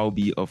Parker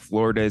Valby of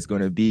Florida is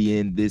going to be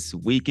in this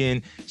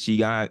weekend.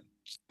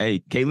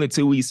 Caitlin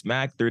Toohey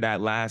smacked her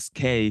that last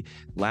K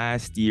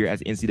last year at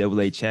the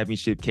NCAA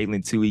championship.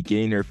 Caitlin Toohey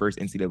getting her first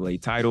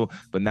NCAA title,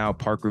 but now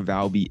Parker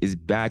Valby is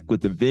back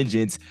with the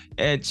vengeance,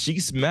 and she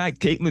smacked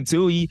Caitlin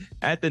Toohey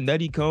at the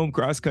Nutty Comb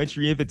Cross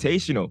Country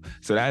Invitational.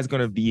 So that's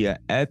going to be an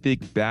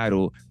epic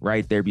battle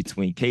right there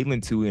between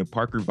Caitlin Toohey and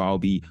Parker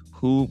Valby.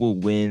 Who will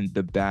win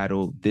the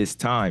battle this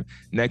time?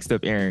 Next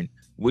up, Aaron,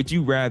 would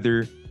you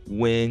rather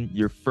win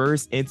your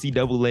first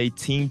NCAA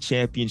team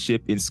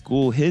championship in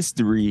school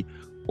history,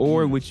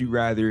 or would you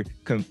rather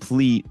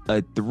complete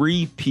a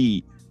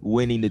 3-peat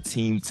winning the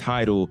team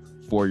title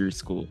for your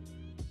school?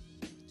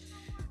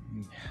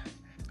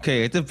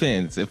 Okay, it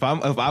depends. If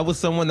I was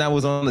someone that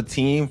was on the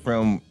team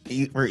for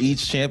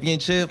each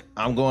championship,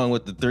 I'm going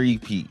with the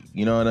 3-peat.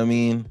 You know what I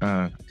mean?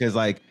 Because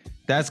like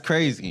that's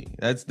crazy.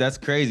 That's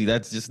crazy.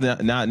 That's just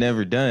not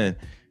never done.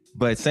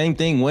 But same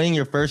thing, winning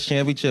your first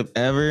championship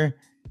ever.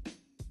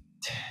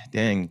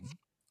 Dang.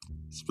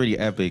 It's pretty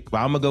epic, but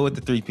I'm gonna go with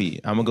the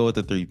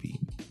 3-peat.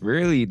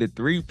 Really, the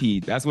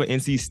 3-peat? That's what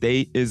NC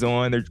State is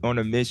on. They're on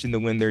a mission to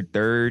win their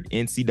 3rd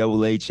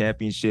NCAA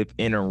championship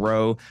in a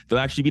row. They'll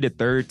actually be the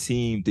 3rd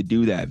team to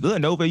do that.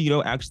 Villanova,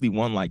 actually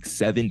won like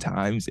 7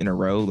 times in a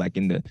row, like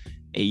in the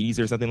 80s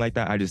or something like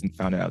that. I just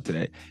found it out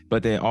today.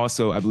 But then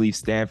also, I believe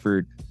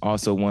Stanford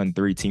also won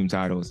 3 team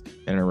titles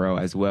in a row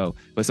as well.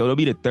 But so it'll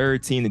be the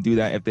 3rd team to do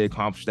that if they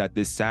accomplish that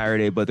this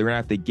Saturday. But they're gonna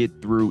have to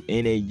get through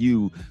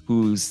NAU,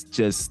 who's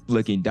just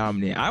looking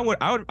dominant.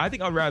 I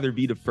think I'd rather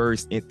be the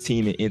first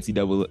team in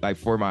NCAA, like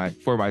for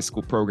my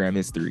school program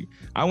history.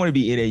 I want to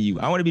be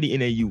NAU. I want to be the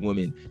NAU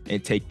women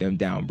and take them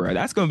down, bro.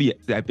 That's gonna be an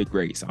epic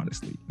race,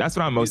 honestly. That's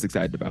what I'm most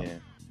excited about. Yeah.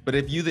 But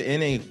if you the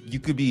NA, you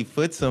could be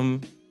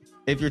Footsum.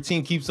 If your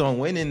team keeps on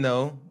winning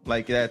though,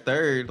 like that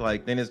 3rd,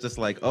 like then it's just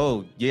like,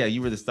 oh yeah,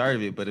 you were the start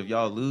of it. But if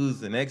y'all lose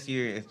the next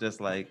year, it's just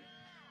like,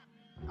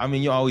 I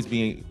mean, you'll always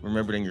be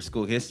remembered in your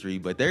school history,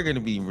 but they're gonna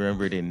be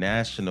remembered in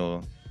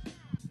national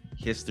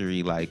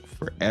history like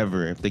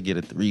forever if they get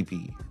a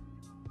 3-peat.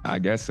 I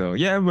guess so.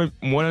 Yeah, but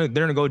they're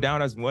gonna go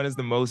down as one of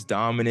the most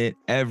dominant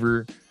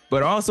ever.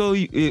 But also,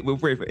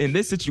 in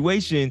this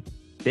situation,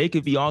 they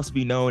could also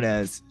be known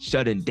as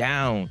shutting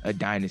down a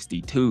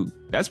dynasty too.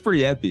 That's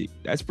pretty epic.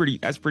 That's pretty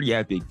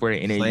epic for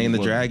the NAU. Slaying the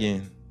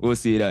dragon. We'll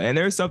see it. And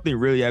there's something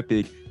really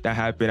epic that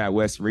happened at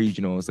West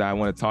Regionals that I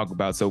want to talk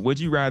about. So would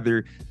you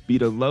rather be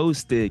the low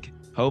stick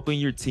helping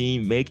your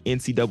team make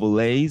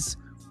NCAAs,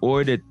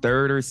 or the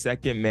 3rd or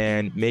 2nd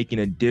man making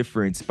a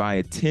difference by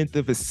a 1/10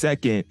 of a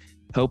second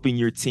helping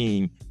your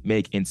team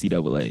make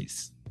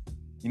NCAAs?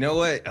 You know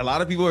what? A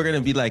lot of people are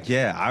gonna be like,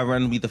 yeah, I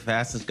run to be the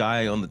fastest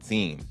guy on the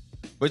team.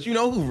 But you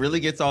know who really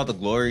gets all the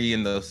glory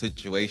in those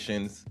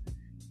situations?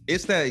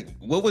 It's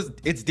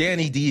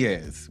Danny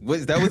Diaz.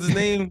 That was his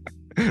name?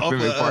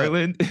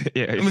 McFarland?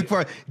 Yeah.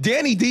 McFarland.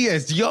 Danny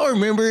Diaz. Do y'all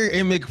remember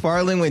in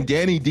McFarland when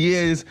Danny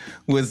Diaz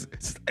was,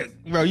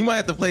 bro, you might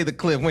have to play the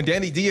clip, when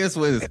Danny Diaz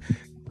was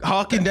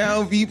hawking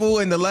down people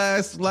in the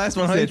last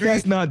 100.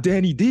 That's not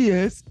Danny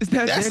Diaz.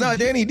 That's not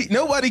Danny Diaz.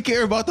 Nobody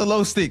care about the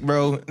low stick,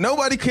 bro.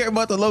 Nobody care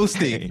about the low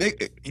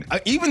stick.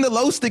 Even the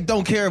low stick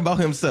don't care about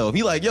himself.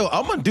 He like, yo,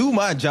 I'm gonna do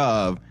my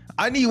job.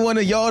 I need one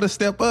of y'all to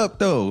step up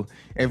though.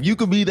 If you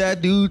could be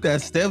that dude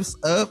that steps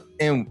up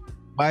and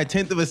by a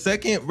 1/10 of a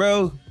second,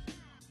 bro,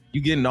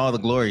 you getting all the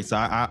glory. So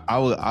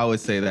I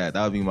would say that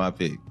would be my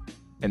pick.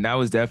 And that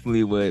was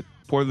definitely what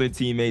Portland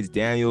teammates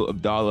Daniel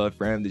Abdallah,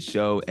 friend of the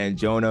show, and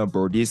Jonah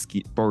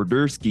Bordursky.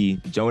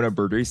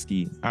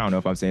 I don't know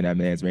if I'm saying that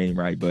man's name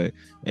right, but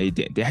hey,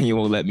 Daniel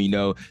will let me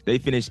know. They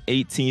finished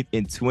 18th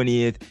and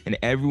 20th, and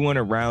everyone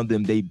around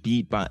them they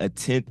beat by a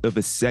 1/10 of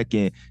a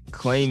second,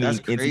 claiming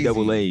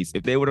NCAAs.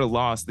 If they would have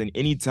lost in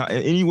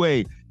any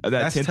way of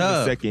that 1/10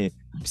 of a second,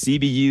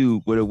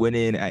 CBU would have went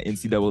in at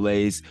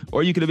NCAAs,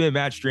 or you could have been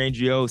Matt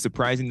Strangio,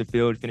 surprising the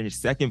field,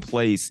 finished 2nd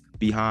place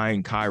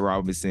behind Kai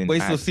Robinson.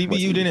 Wait, so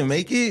CBU didn't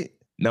make it?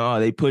 No,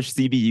 they pushed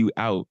CBU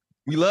out.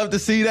 We love to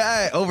see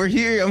that over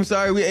here. I'm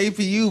sorry, we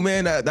APU,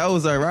 man. That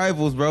was our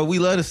rivals, bro. We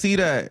love to see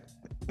that.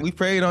 We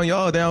prayed on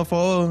y'all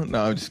downfall.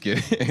 No, I'm just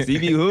kidding.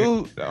 CBU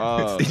who?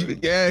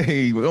 Yeah,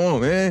 come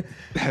on, man.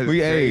 That's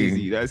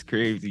crazy. That's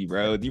crazy,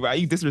 bro. Why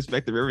you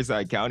disrespect the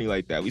Riverside County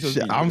like that?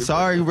 I'm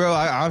sorry, bro.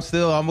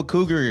 I'm a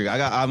Cougar.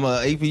 I'm a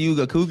APU.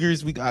 The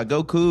Cougars. We got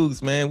go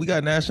Cougs, man. We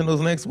got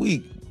nationals next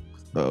week.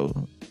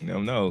 So let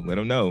them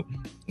know.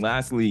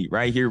 Lastly,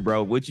 right here,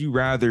 bro. Would you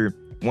rather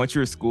want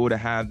your school to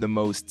have the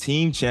most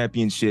team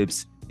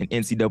championships in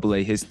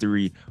NCAA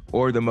history,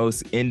 or the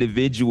most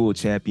individual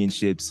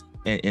championships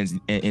in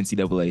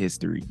NCAA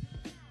history?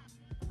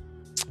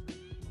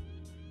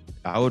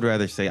 I would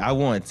rather say I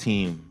want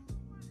team,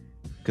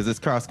 because it's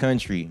cross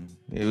country.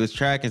 If it's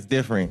track, it's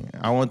different.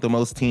 I want the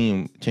most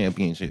team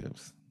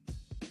championships.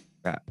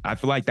 I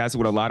feel like that's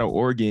what a lot of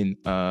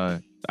NAU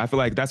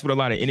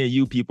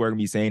people are gonna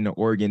be saying to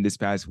Oregon this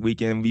past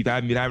weekend. We've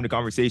been having the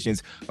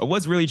conversations of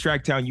what's really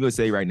Tracktown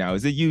USA right now.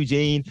 Is it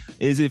Eugene?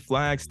 Is it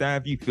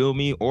Flagstaff? You feel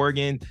me?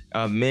 Oregon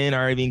men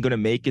are even gonna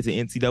make it to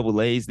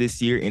NCAAs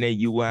this year.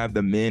 NAU will have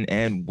the men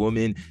and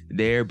women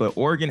there, but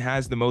Oregon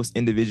has the most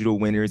individual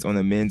winners on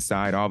the men's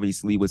side,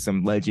 obviously with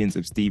some legends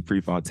of Steve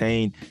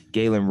Prefontaine,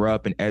 Galen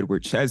Rupp, and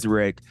Edward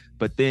Cheserek.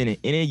 But then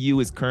NAU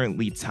is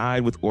currently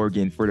tied with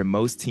Oregon for the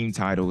most team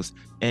titles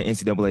in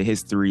NCAA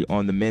history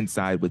on the men's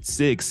side with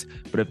 6.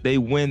 But if they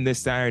win this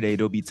Saturday,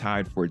 they'll be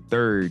tied for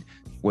third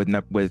with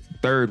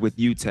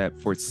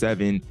UTEP for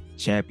 7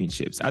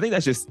 championships. I think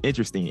that's just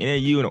interesting.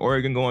 NAU and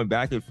Oregon going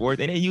back and forth.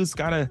 NAU's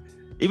kind of,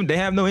 even they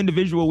have no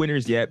individual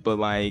winners yet, but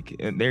like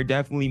they're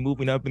definitely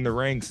moving up in the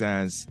ranks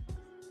as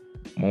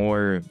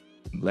more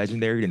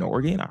legendary than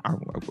Oregon. I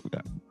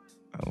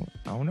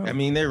don't know. I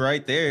mean, they're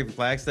right there.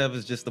 Flagstaff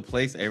is just the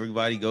place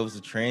everybody goes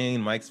to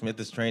train. Mike Smith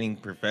is training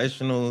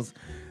professionals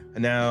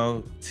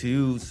now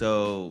too.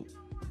 So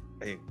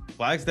hey,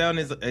 Flagstaff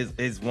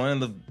is one of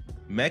the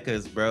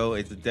meccas, bro.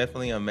 It's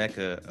definitely a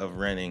mecca of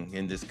running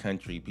in this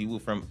country. People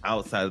from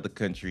outside of the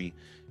country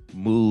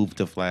move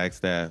to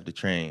Flagstaff to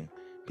train.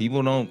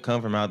 People don't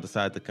come from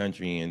outside the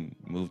country and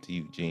move to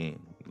Eugene.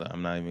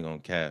 I'm not even gonna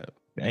cap.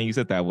 And you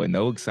said that with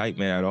no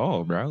excitement at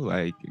all, bro.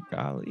 Like,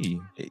 golly.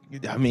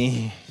 I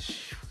mean,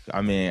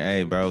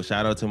 hey, bro.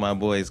 Shout out to my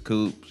boys,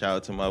 Coop. Shout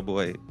out to my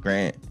boy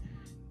Grant.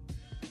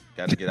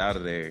 Got to get out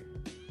of there.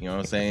 You know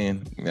what I'm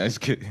saying? That's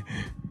good.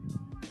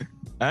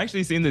 I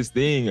actually seen this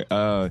thing.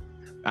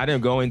 I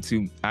didn't go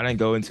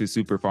into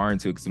super far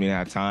into it because we didn't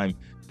have time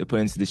to put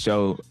into the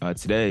show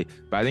today.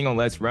 But I think on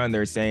Let's Run,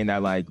 they're saying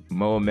that like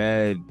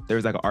Mohamed, there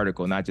was like an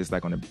article, not just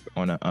like on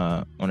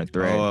a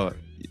thread.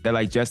 That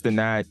like Justin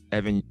Knight,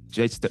 Evan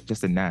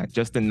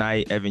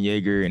Knight, Evan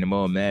Yeager, and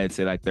Mohamed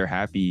said like they're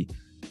happy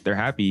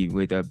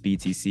with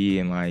BTC,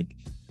 and like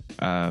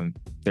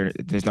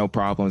there's no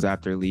problems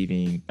after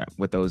leaving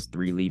with those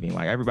three leaving.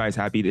 Like everybody's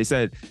happy. They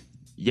said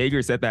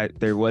Yeager said that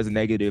there was a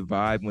negative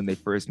vibe when they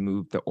first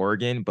moved to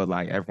Oregon, but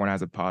like everyone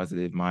has a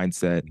positive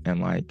mindset,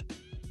 and like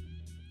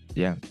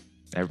yeah,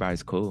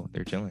 everybody's cool.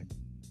 They're chilling.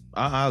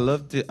 I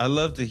love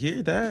to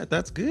hear that.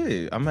 That's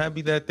good. I'm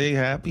happy that they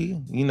happy.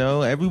 You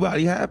know,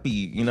 everybody happy.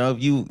 You know,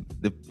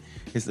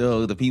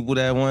 the people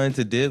that wanted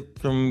to dip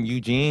from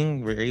Eugene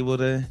were able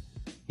to,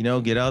 you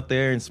know, get out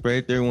there and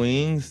spread their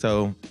wings.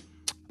 So,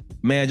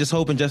 man, just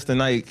hoping Justin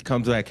Knight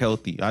comes back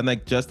healthy. I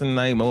like Justin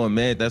Knight,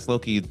 Mohamed. That's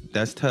low-key.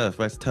 That's tough.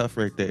 That's tough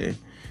right there.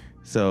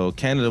 So,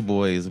 Canada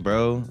boys,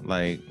 bro.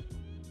 Like,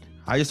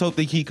 I just hope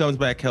that he comes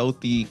back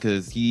healthy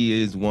because he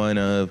is one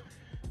of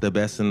the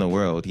best in the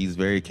world. He's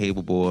very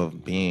capable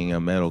of being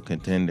a medal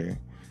contender.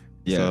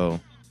 Yeah. So,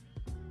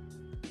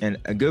 and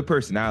a good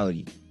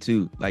personality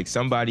too. Like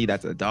somebody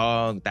that's a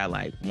dog that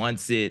like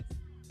wants it.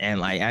 And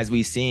like, as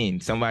we've seen,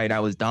 somebody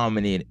that was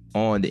dominant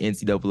on the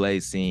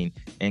NCAA scene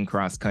in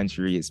cross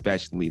country,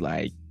 especially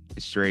like a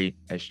straight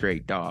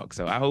dog.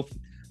 So I hope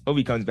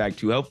he comes back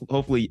too.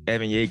 Hopefully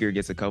Evan Yeager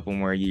gets a couple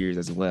more years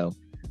as well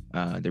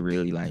to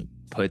really like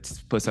put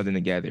something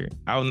together.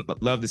 I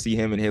would love to see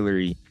him and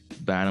Hillary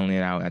battling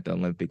it out at the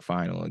Olympic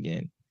final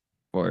again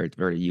for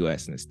the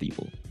U.S. in the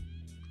steeple.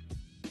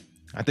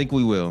 I think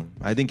we will.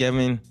 I think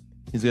Evan,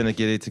 he's gonna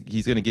get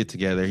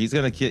together. He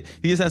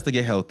just has to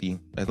get healthy.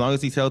 As long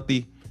as he's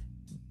healthy,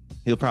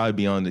 he'll probably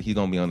be he's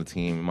gonna be on the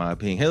team, in my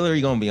opinion. Hillary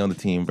gonna be on the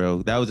team,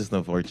 bro. That was just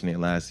unfortunate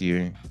last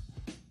year.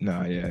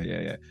 No,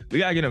 yeah. We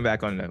gotta get him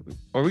back on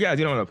or we gotta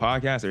get him on a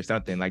podcast or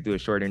something, like do a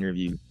short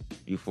interview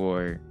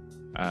before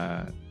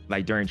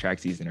like during track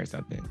season or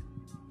something.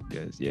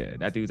 Because yeah,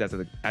 that dude's I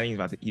think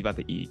he's about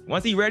to eat.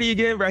 Once he ready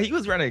again, bro, he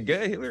was running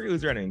good. Hillary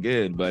was running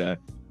good, but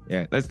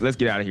yeah, let's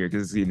get out of here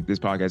because this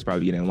podcast is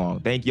probably getting long.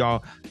 Thank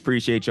y'all.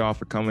 Appreciate y'all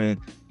for coming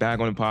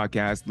back on the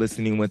podcast,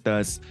 listening with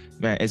us.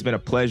 Man, it's been a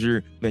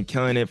pleasure. Been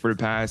killing it for the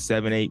past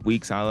 7-8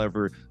 weeks,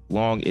 however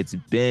long it's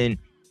been.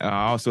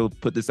 I also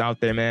put this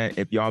out there, man.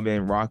 If y'all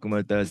been rocking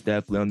with us,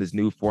 definitely on this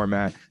new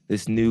format,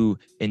 this new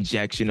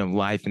injection of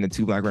life in the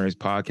Two Black Runners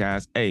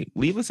podcast, hey,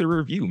 leave us a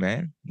review,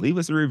 man. Leave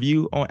us a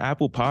review on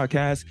Apple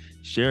Podcasts.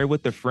 Share it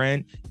with a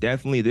friend.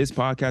 Definitely, this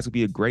podcast will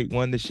be a great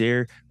one to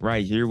share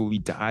right here where we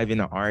dive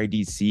into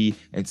RIDC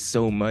and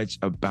so much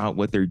about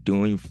what they're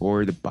doing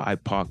for the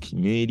BIPOC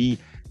community.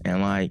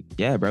 And like,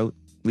 yeah, bro,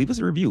 leave us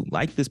a review.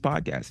 Like this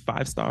podcast,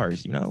 5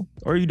 stars, you know,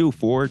 or you do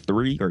 4,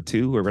 3, or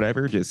 2 or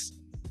whatever. Just,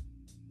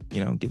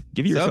 you know,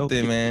 give yourself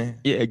something, man.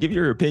 Yeah, give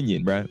your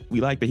opinion, bro.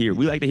 We like to hear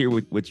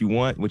what you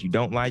want, what you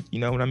don't like. You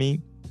know what I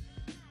mean?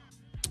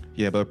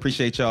 Yeah, but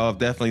appreciate y'all.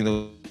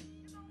 Definitely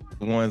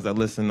the ones that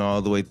listen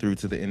all the way through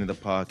to the end of the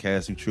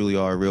podcast. You truly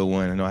are a real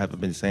one. I know I haven't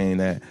been saying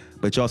that,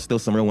 but y'all still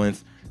some real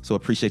ones. So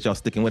appreciate y'all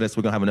sticking with us.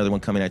 We're gonna have another one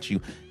coming at you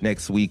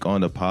next week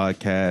on the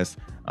podcast.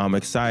 I'm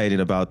excited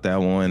about that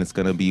one. It's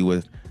gonna be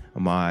with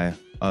my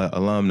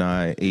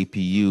alumni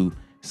APU.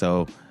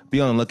 So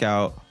be on the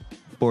lookout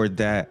for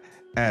that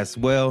as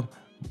well.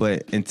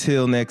 But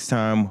until next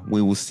time,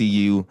 we will see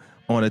you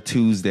on a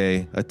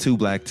Tuesday, a Two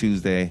Black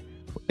Tuesday,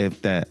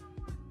 if that.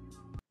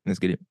 Let's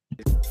get it.